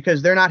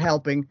 because they're not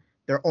helping,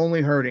 they're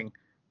only hurting.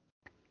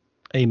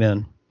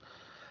 Amen.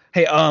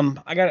 Hey,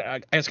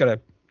 I just got a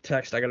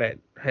text. I gotta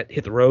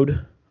hit the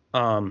road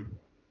in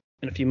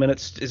a few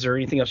minutes. Is there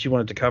anything else you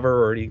wanted to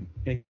cover, or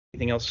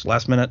anything else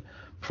last minute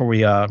before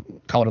we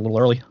call it a little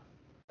early?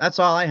 That's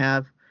all I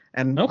have.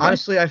 And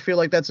honestly, I feel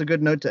like that's a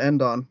good note to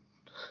end on.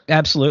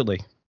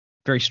 Absolutely.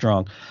 Very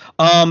strong.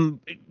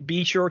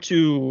 Be sure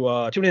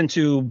to tune in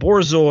to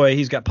Borzoi.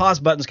 He's got pause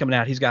buttons coming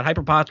out. He's got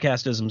hyper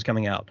podcastisms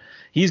coming out.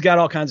 He's got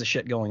all kinds of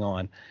shit going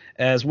on,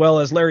 as well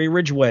as Larry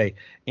Ridgway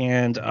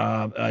and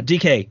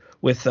DK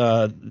with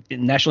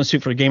National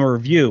Institute for Gamer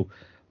Review.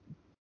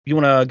 You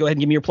want to go ahead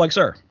and give me your plug,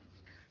 sir?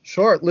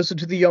 Sure. Listen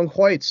to the Young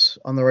Whites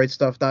on the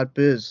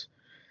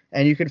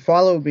And you can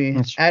follow me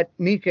at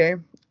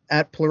Nikkei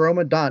at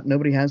Pleroma .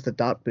 Nobody has the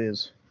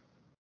 .biz.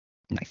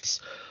 Nice.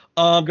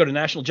 Go to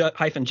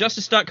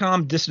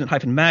national-justice.com,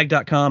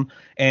 dissident-mag.com,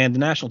 and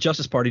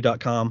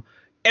thenationaljusticeparty.com.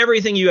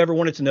 Everything you ever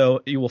wanted to know,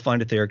 you will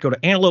find it there. Go to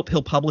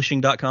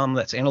antelopehillpublishing.com.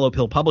 That's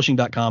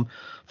antelopehillpublishing.com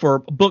for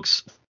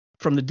books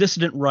from the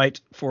dissident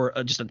right, for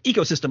just an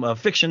ecosystem of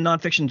fiction,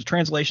 nonfiction,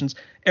 translations,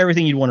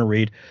 everything you'd want to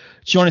read.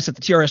 Join us at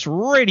the TRS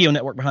Radio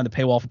Network behind the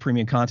paywall for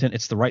premium content.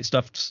 It's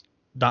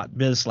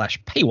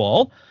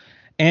therightstuff.biz/paywall.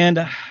 And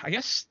I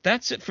guess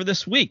that's it for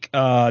this week.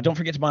 Don't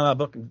forget to buy my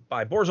book,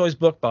 buy Borzoi's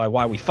book, by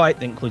Why We Fight.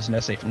 That includes an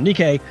essay from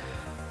Nikkei.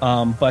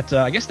 But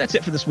I guess that's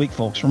it for this week,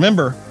 folks.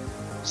 Remember,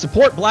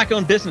 support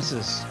black-owned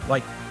businesses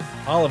like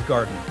Olive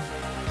Garden.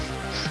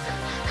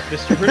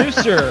 Mr.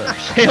 Producer,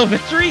 hail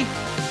victory.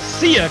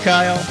 See ya,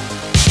 Kyle.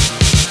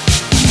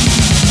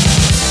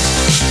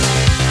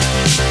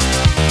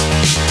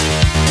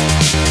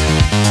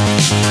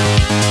 We'll be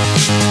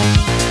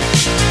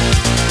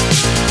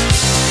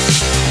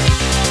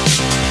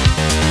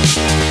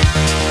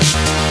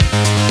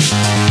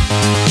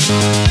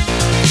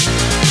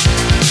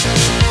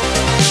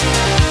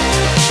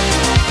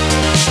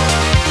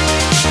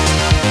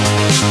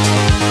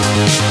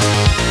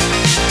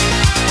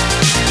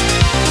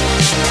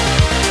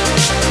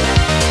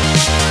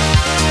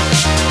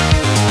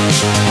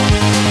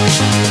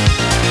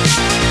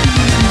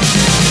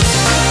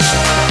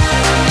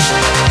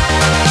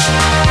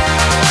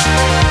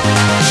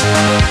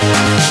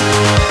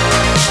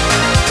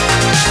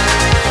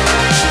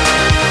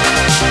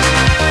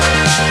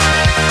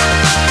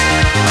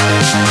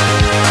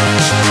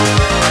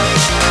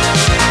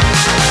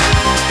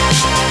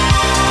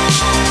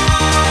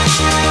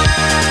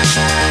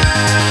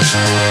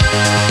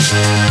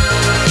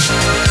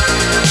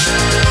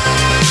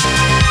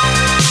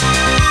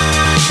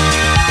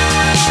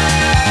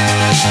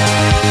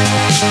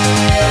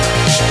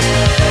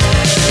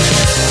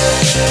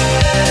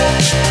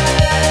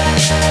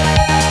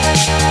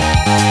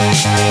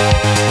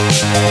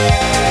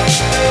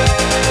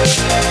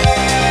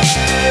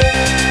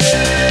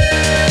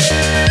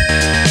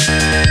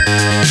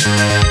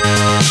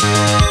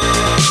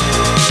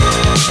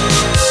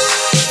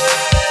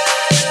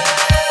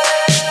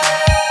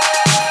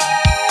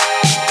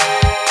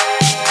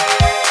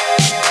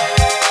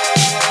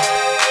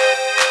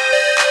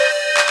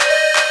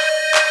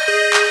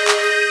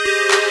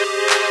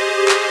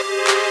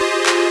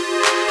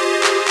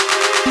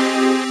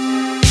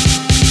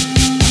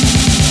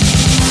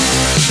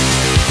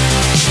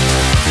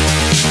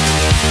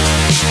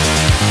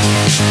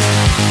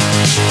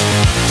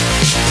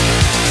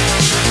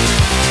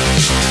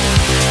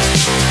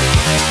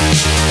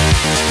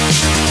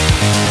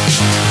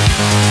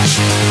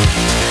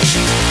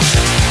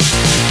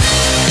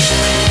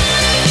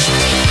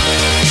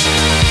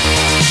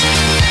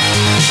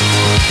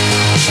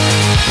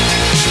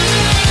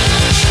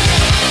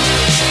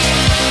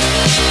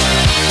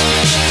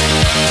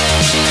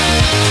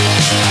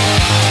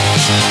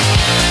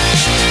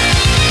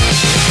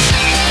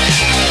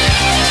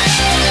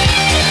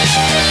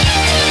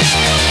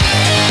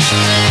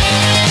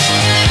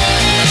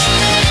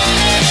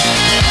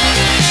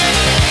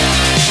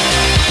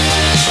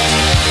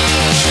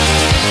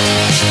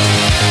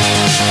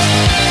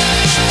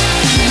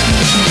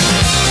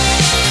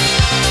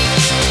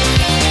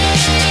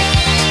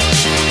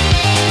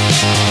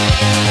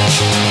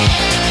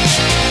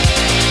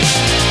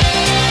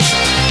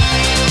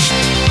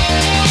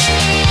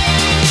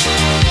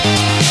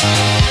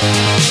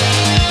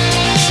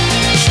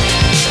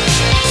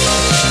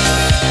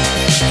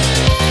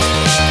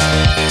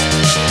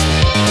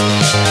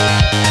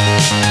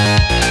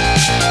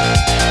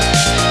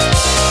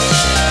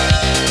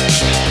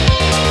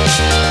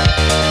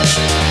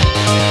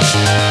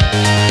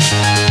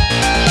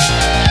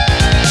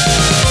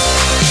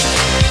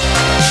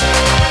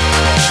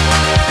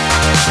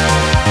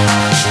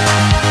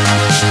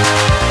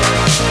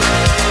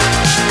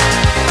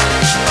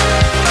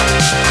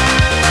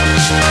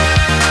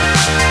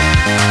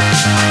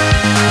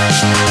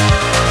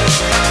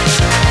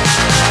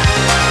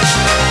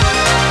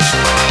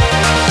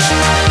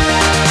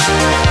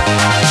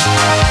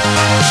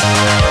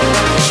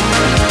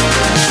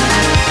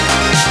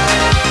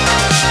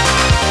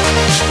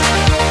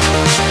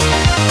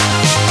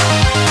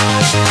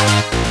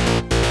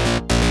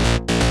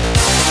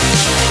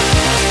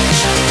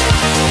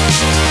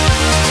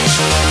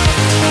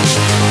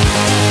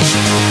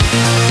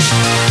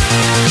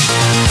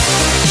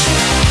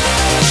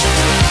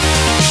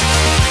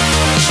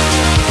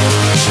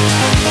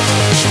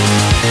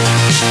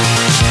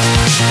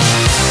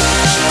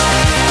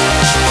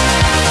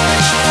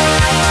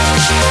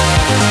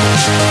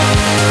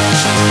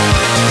right back.